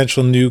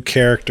potential new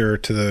character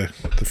to the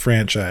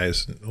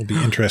franchise. It'll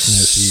be interesting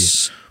to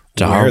see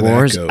Star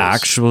Wars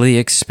actually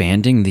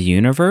expanding the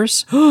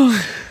universe.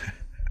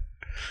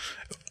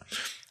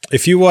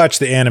 If you watch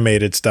the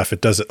animated stuff,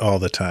 it does it all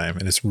the time,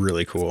 and it's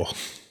really cool.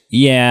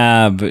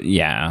 Yeah, but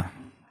yeah,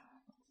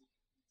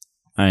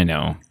 I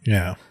know.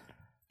 Yeah,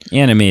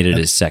 animated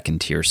is second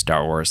tier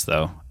Star Wars,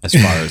 though, as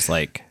far as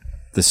like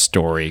the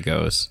story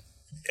goes.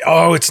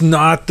 Oh, it's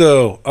not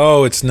though.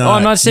 Oh, it's not. Oh,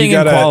 I'm not saying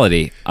in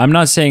quality. I'm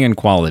not saying in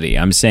quality.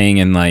 I'm saying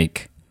in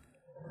like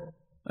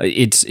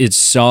it's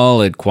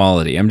solid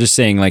quality. I'm just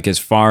saying like as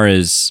far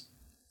as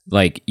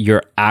like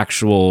your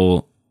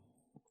actual.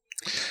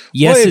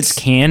 Yes, well, it's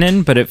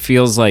canon, but it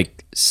feels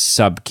like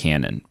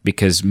sub-canon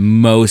because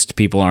most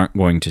people aren't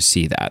going to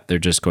see that. They're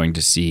just going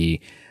to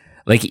see,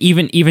 like,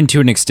 even to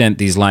an extent,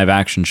 these live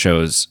action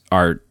shows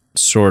are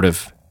sort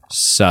of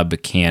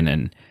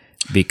sub-canon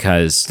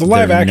because the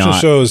live action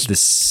shows, the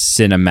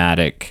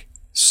cinematic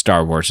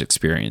Star Wars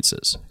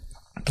experiences.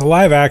 The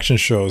live action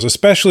shows,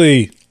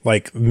 especially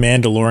like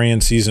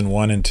Mandalorian season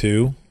 1 and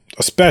 2,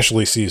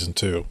 especially season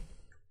 2,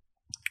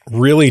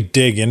 really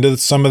dig into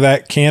some of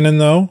that canon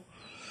though.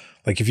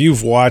 Like if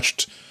you've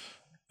watched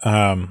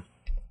Clone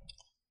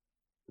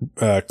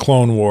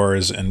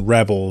Wars and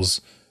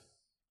Rebels,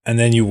 and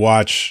then you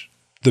watch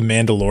The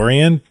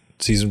Mandalorian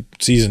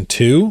season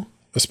 2,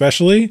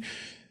 especially,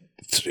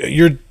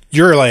 you're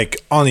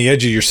like on the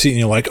edge of your seat, and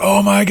you're like,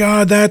 oh my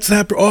god, that's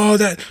that. Oh,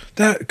 that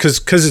because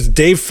it's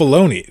Dave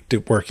Filoni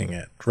working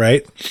it,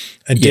 right?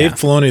 And Dave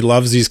Filoni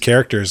loves these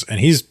characters, and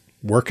he's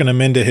working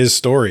them into his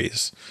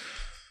stories,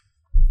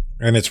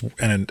 and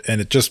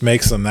it just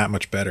makes them that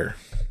much better.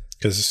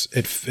 Because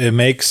it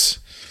makes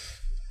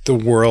the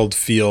world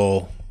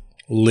feel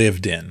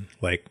lived in.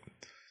 Like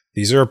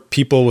these are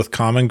people with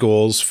common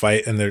goals,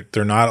 fight, and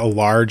they're not a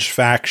large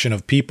faction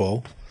of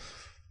people,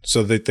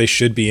 so that they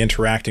should be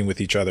interacting with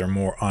each other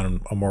more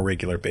on a more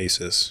regular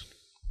basis.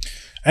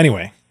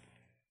 Anyway,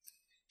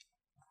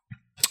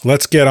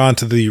 let's get on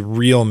to the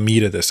real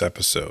meat of this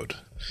episode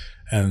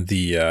and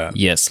the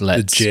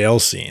jail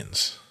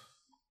scenes.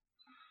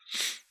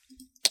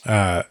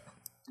 The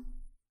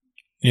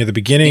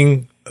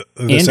beginning.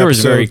 Andor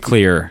is very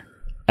clear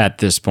at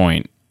this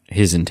point,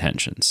 his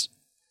intentions.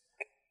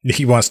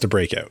 He wants to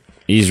break out.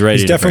 He's ready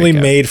to break out. He's definitely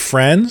made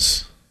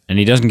friends. And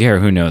he doesn't care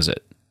who knows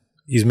it.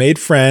 He's made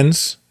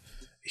friends.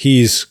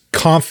 He's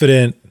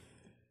confident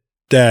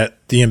that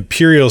the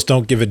Imperials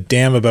don't give a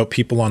damn about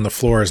people on the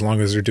floor as long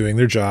as they're doing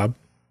their job.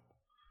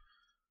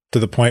 To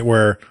the point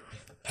where,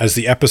 as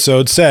the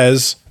episode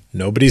says,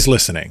 nobody's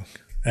listening.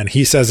 And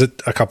he says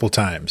it a couple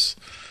times.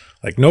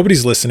 Like,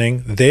 nobody's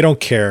listening. They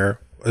don't care.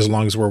 As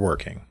long as we're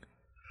working.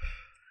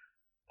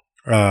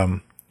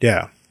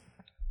 Yeah.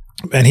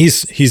 And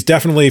he's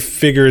definitely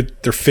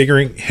they're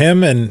figuring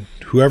him and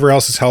whoever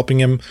else is helping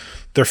him,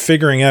 they're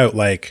figuring out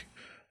like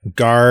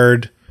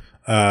guard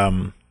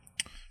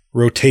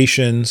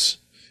rotations,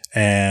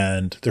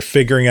 and they're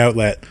figuring out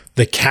that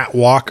the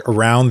catwalk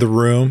around the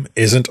room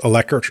isn't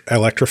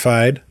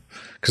electrified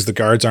because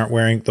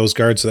those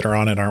guards that are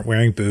on it aren't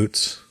wearing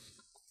boots.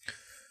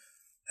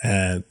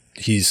 And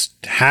he's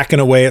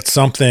hacking away at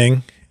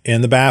something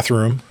in the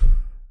bathroom.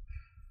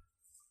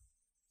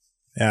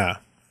 Yeah.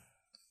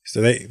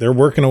 So they're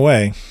working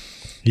away.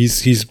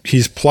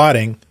 He's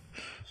plotting.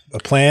 A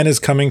plan is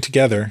coming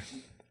together.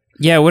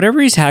 Yeah,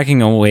 whatever he's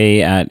hacking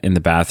away at in the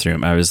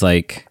bathroom, I was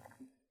like,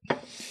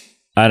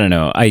 I don't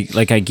know. I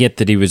get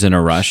that he was in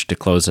a rush to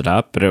close it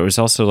up, but it was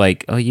also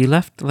like, oh, you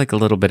left like a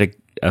little bit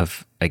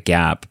of a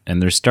gap,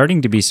 and there's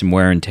starting to be some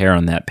wear and tear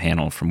on that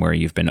panel from where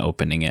you've been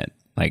opening it.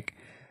 Like,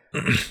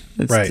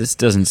 right. This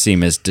doesn't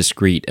seem as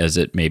discreet as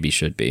it maybe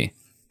should be.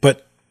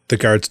 But the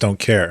guards don't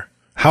care.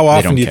 How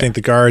often do you think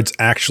the guards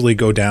actually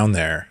go down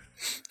there?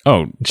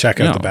 Oh, check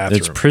out the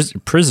bathroom. There's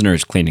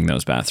prisoners cleaning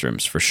those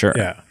bathrooms for sure.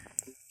 Yeah.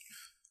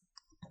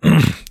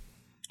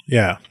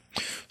 Yeah.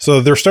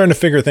 So they're starting to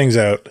figure things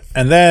out,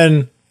 and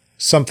then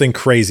something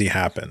crazy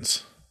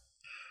happens.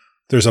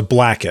 There's a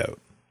blackout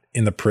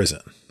in the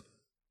prison.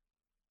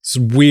 This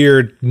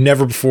weird,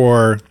 never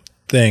before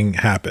thing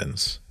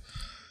happens.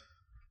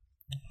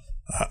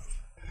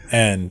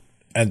 And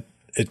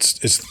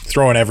it's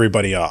throwing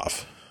everybody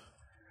off.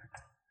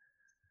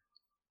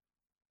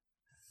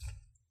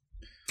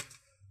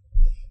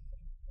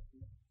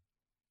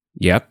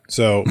 Yep.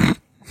 So,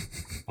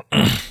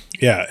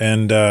 yeah,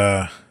 and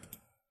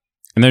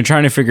they're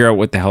trying to figure out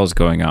what the hell's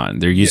going on.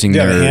 They're using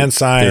their hand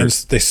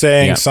signs. They're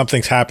saying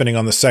something's happening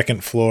on the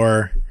second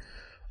floor.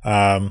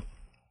 Andy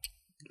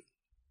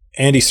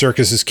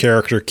Serkis's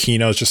character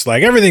Kino's just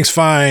like, everything's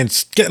fine.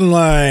 Get in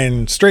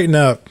line. Straighten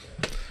up.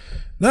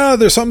 No,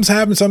 there's something's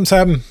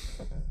happened.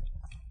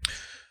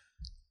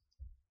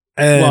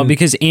 And Well,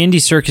 because Andy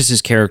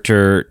Serkis's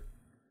character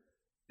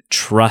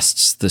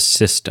trusts the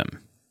system.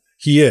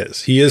 he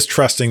is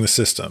trusting the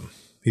system.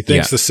 He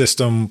thinks Yeah. the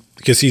system,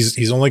 because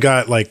he's only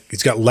got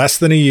he's got less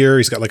than a year.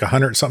 He's got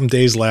 100 something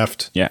days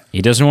left. Yeah.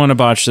 He doesn't want to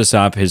botch this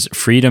up. His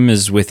freedom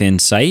is within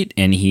sight,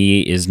 and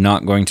he is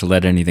not going to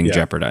let anything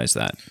jeopardize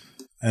that.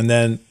 And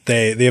then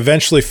they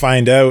eventually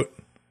find out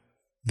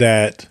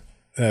that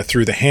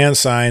through the hand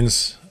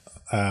signs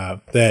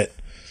that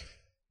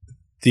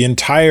the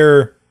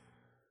entire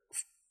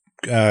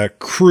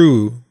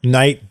crew,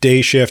 night,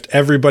 day shift,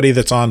 everybody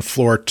that's on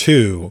floor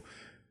 2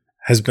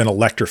 has been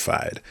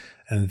electrified.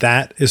 And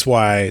that is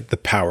why the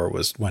power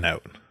went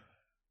out.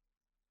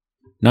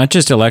 Not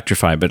just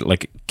electrified, but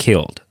like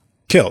killed.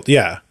 Killed,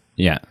 yeah.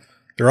 Yeah.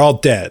 They're all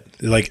dead.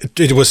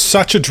 It was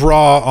such a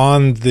draw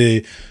on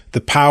the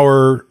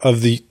power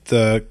of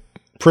the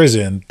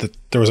prison that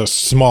there was a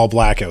small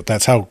blackout.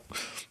 That's how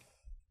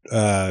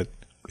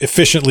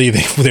efficiently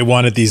they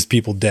wanted these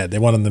people dead. They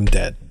wanted them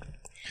dead.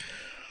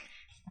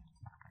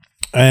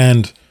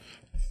 And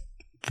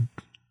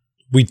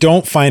we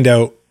don't find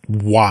out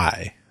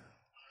why.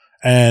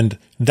 And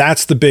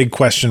that's the big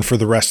question for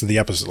the rest of the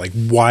episode.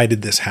 Why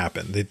did this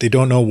happen? They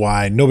don't know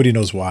why. Nobody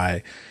knows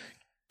why.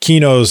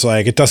 Kino's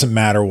it doesn't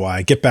matter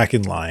why. Get back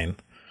in line.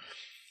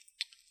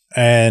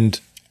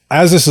 And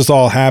as this is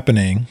all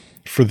happening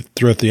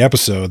throughout the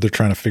episode, they're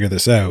trying to figure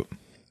this out.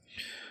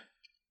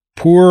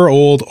 Poor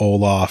old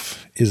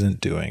Olaf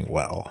isn't doing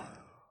well.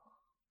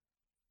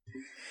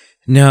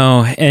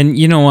 No, and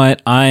you know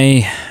what?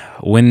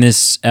 When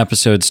this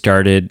episode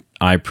started,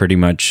 I pretty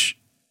much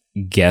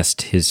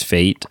guessed his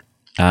fate.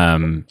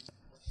 And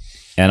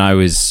I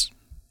was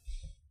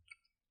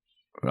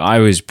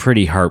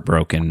pretty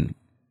heartbroken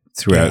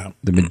throughout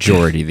the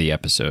majority of the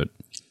episode.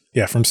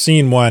 Yeah, from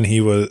scene 1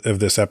 of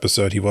this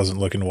episode, he wasn't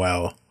looking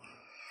well.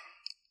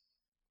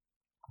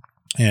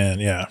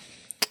 And yeah.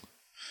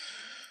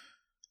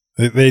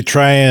 They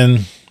try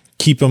and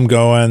keep him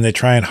going. They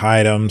try and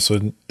hide him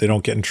so they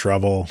don't get in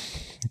trouble.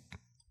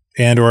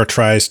 Andor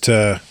tries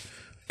to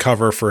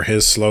cover for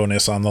his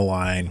slowness on the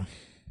line.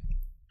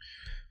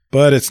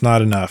 But it's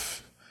not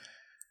enough.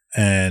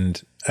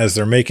 And as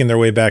they're making their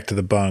way back to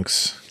the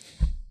bunks,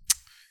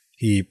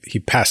 he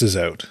passes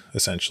out,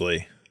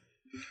 essentially.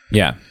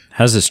 Yeah,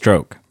 has a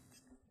stroke.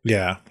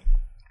 Yeah.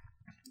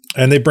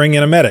 And they bring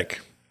in a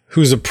medic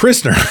who's a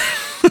prisoner.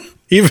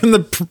 Even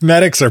the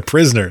medics are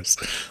prisoners.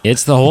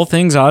 The whole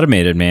thing's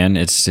automated, man.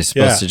 It's just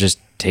supposed to just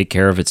take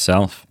care of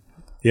itself.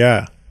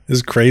 Yeah, this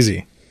is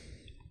crazy.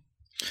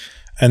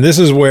 And this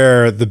is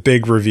where the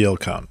big reveal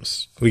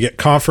comes. We get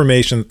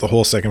confirmation that the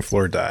whole second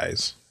floor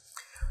dies.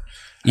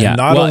 And yeah,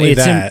 not only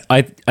that,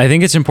 I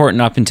think it's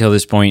important up until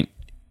this point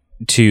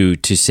to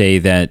say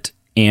that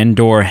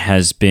Andor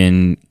has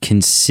been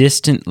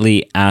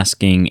consistently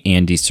asking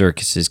Andy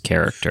Serkis's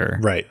character,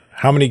 right?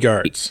 How many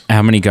guards?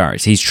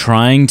 He's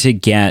trying to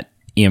get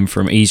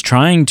he's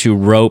trying to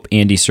rope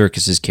Andy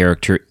Serkis's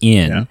character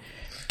in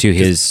to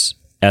his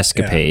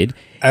escapade.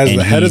 Yeah. As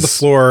the head of the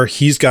floor,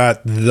 he's got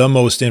the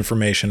most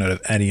information out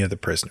of any of the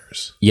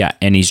prisoners. Yeah,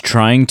 and he's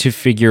trying to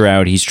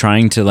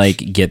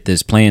get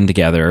this plan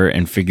together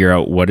and figure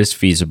out what is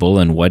feasible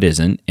and what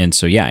isn't. And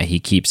so, yeah, he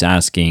keeps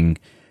asking,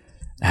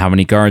 how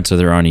many guards are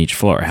there on each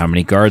floor? How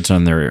many guards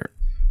on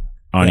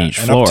each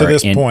floor? Up to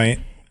this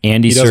point,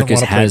 Andy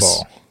Serkis has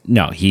ball.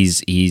 No,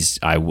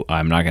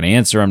 I'm not going to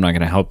answer. I'm not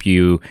going to help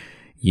you.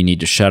 You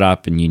need to shut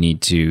up and you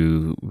need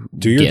to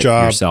do your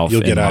job. Yourself you'll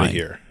get out of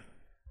here.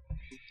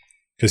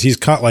 Because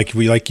he's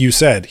like you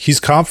said, he's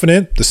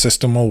confident the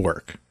system will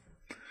work.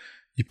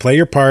 You play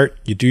your part,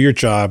 you do your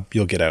job,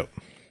 you'll get out.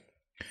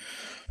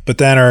 But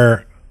then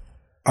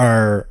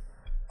our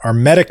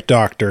medic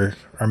doctor,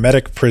 our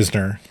medic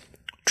prisoner,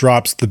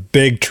 drops the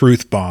big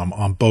truth bomb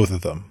on both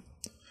of them.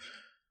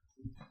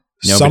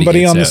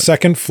 Somebody on the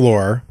second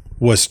floor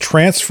was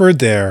transferred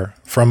there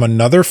from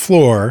another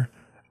floor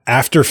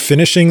after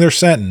finishing their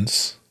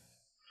sentence.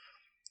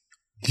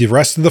 The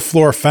rest of the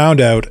floor found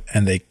out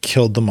and they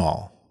killed them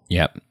all.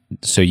 Yep.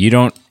 So you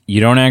don't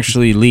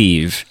actually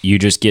leave. You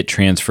just get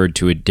transferred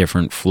to a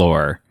different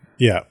floor.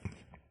 Yeah.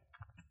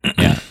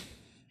 Yeah.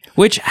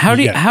 Which how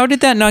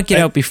did that not get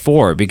out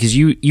before? Because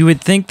you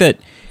would think that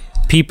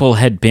people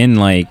had been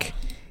like,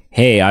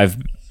 "Hey,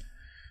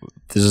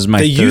 this is my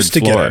third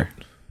floor."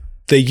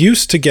 They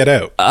used to get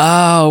out.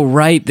 Oh,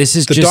 right. This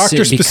is the just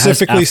doctor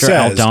specifically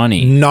says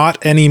Aldhani.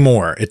 Not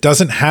anymore. It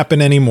doesn't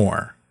happen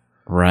anymore.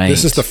 Right.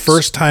 This is the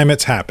first time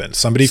it's happened.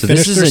 Somebody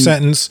finished their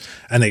sentence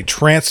and they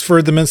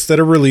transferred them instead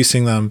of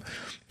releasing them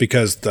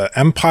because the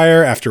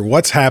Empire, after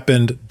what's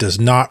happened, does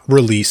not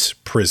release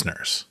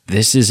prisoners.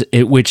 This is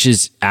it, which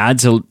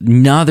adds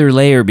another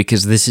layer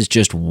because this is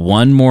just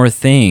one more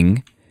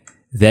thing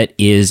that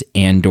is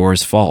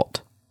Andor's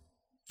fault.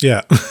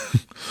 Yeah.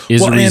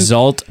 Is a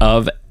result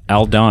of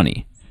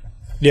Aldhani.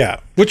 Yeah.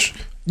 Which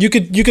you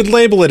could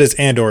label it as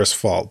Andor's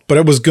fault, but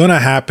it was going to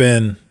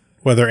happen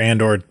whether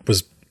Andor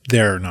was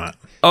there or not.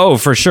 Oh,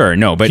 for sure.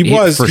 No, but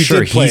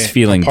he's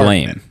feeling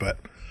blame. But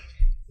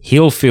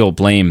he'll feel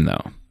blame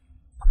though.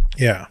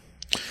 Yeah.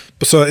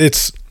 So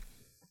it's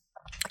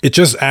it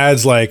just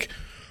adds like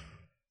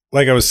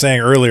I was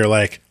saying earlier,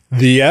 like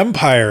the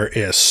Empire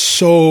is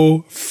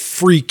so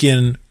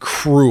freaking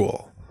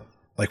cruel.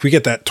 Like we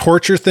get that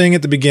torture thing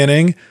at the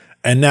beginning,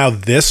 and now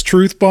this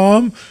truth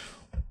bomb.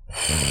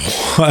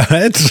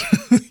 What?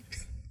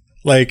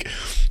 Like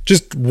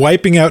just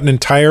wiping out an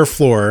entire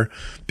floor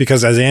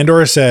because, as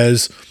Andor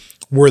says,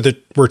 we're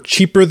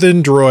cheaper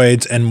than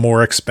droids and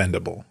more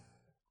expendable.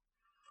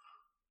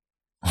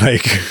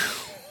 Like,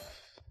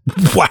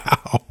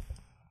 wow.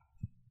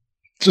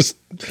 Just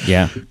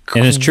yeah,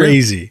 and it's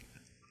crazy.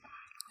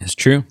 It's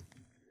true.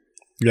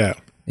 Yeah.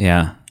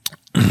 Yeah.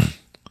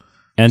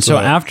 And so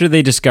after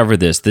they discover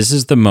this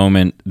is the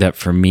moment that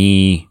for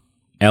me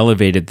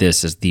elevated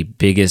this as the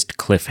biggest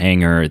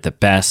cliffhanger, the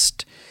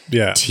best.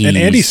 Yeah. Tease, and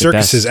Andy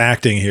Serkis's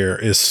acting here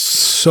is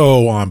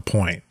so on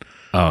point.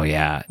 Oh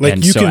yeah. Like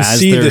and you so can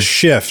see the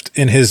shift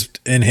in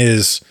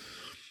his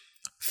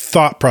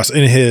thought process,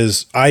 in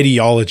his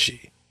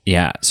ideology.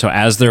 Yeah. So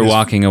as they're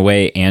walking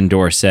away,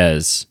 Andor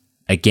says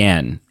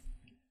again,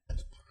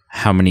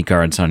 how many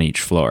guards on each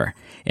floor?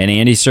 And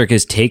Andy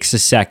Serkis takes a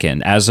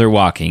second as they're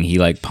walking. He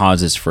like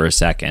pauses for a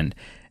second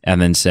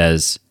and then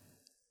says,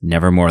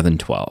 never more than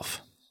 12.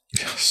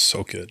 Yeah,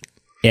 so good.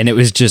 And it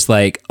was just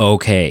like,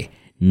 okay,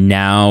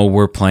 now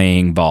we're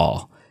playing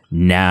ball.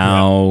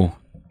 Now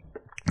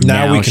we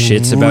can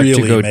shit's about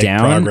really to go make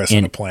down. Progress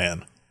in a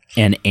plan.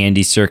 And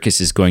Andy Serkis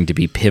is going to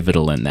be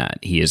pivotal in that.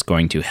 He is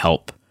going to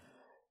help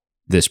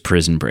this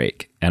prison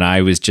break. And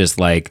I was just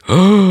like,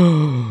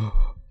 oh,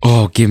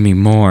 give me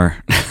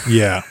more.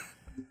 Yeah,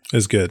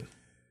 it's good.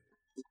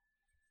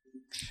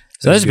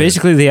 So that's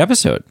basically the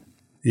episode.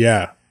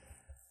 Yeah.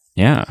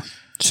 Yeah.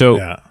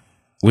 So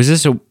was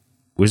this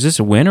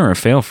a win or a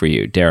fail for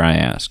you, dare I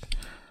ask?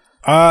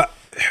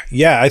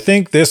 Yeah, I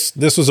think this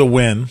was a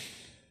win.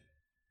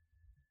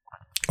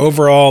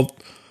 Overall,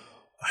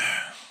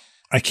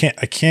 I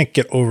can't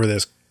get over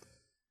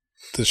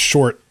the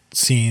short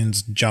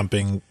scenes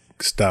jumping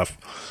stuff.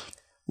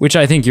 Which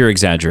I think you're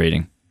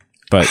exaggerating.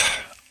 But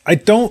I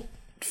don't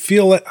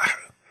feel like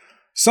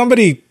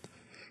somebody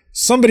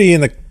in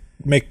the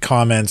make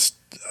comments,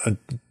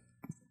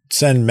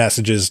 send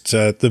messages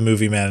to the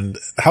movie man.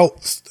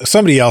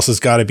 Somebody else has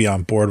got to be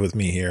on board with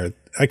me here.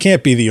 I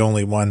can't be the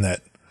only one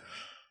that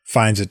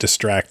finds it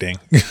distracting.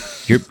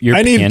 You're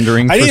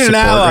pandering for support an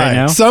ally. right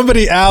now?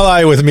 Somebody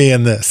ally with me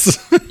in this.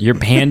 You're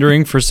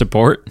pandering for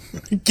support?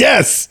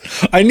 Yes.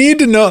 I need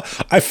to know.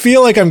 I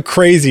feel like I'm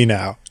crazy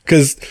now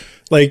because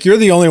like you're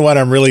the only one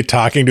I'm really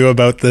talking to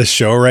about this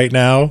show right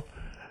now.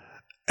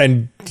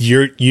 And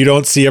you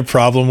don't see a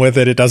problem with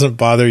it. It doesn't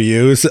bother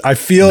you. So I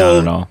feel not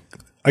at all.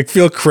 I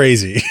feel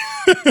crazy.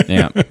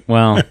 Yeah.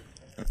 Well,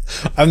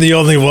 I'm the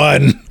only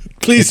one.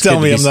 Please tell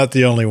me I'm not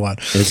the only one.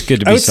 It's good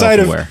to be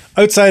self-aware.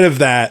 Outside of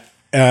that,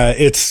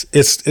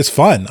 it's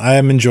fun. I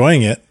am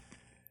enjoying it.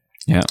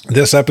 Yeah.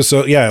 This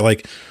episode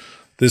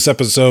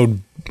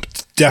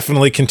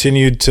definitely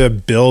continued to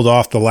build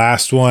off the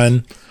last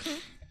one.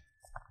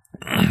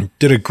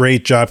 Did a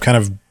great job kind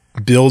of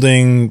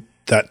building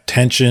that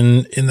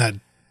tension in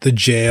the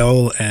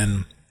jail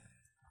and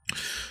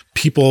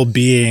people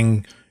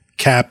being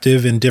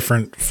captive in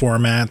different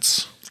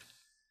formats.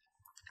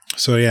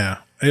 So yeah,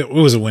 it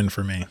was a win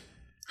for me.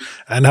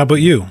 And how about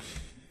you?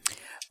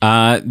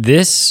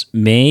 This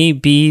may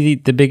be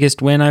the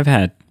biggest win I've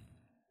had.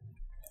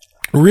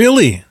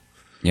 Really?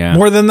 Yeah.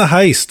 More than the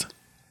heist.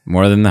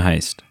 More than the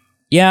heist.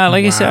 Yeah,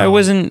 like I said, I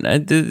wasn't.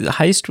 The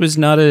heist was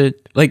not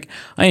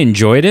I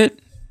enjoyed it,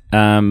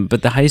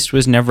 but the heist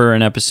was never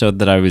an episode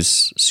that I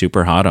was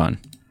super hot on.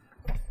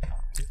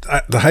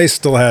 The heist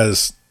still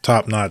has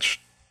top notch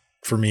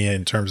for me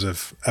in terms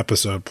of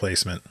episode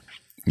placement.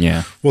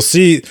 Yeah. We'll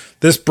see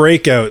this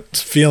breakout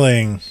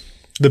feeling.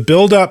 The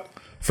build up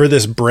for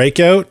this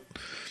breakout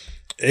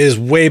is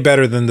way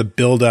better than the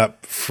build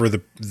up for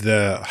the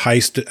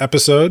heist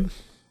episode.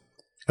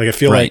 Like I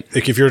feel like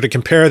if you were to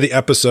compare the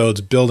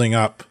episodes building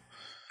up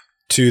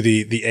to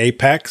the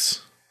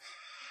apex,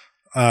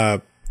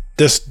 I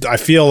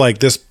feel like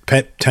this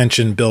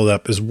tension build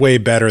up is way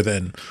better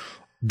than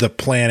the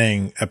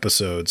planning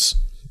episodes.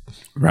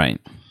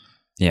 Right.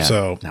 Yeah.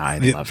 So I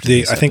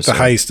think the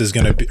heist is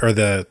going to be, or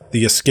the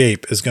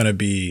escape is going to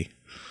be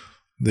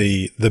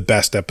the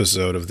best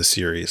episode of the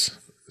series.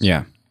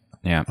 Yeah.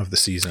 Yeah. Of the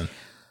season.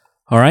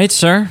 All right,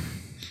 sir.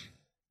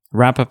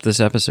 Wrap up this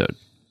episode.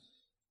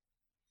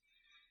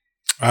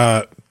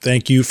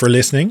 Thank you for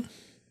listening.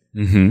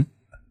 Mm-hmm.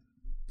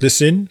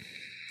 Listen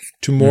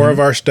to more of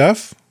our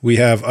stuff. We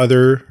have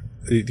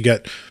you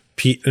got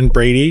Pete and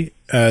Brady,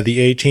 the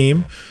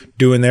A-team,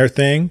 doing their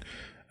thing.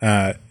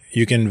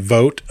 You can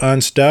vote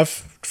on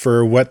stuff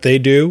for what they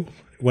do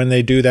when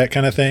they do that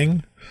kind of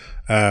thing.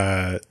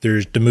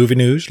 There's the movie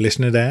news.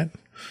 Listen to that.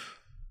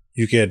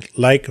 You could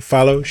like,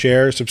 follow,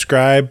 share,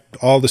 subscribe,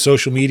 all the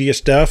social media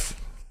stuff.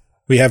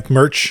 We have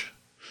merch.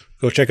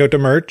 Go check out the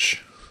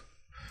merch.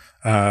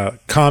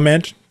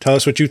 Comment. Tell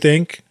us what you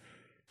think.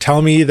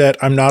 Tell me that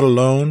I'm not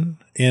alone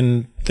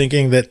in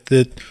thinking that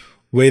the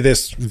way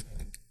this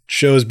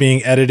show is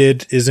being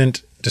edited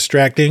isn't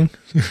distracting.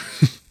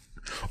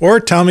 Or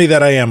tell me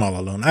that I am all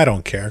alone. I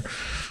don't care.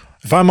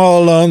 If I'm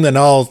all alone, then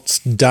I'll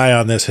die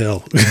on this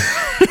hill.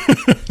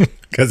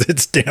 Because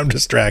it's damn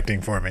distracting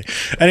for me.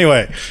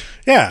 Anyway,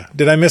 yeah.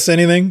 Did I miss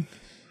anything?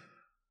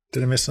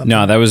 Did I miss something?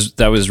 No, that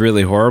was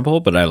really horrible,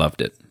 but I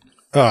loved it.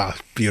 Ah,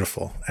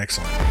 beautiful.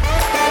 Excellent.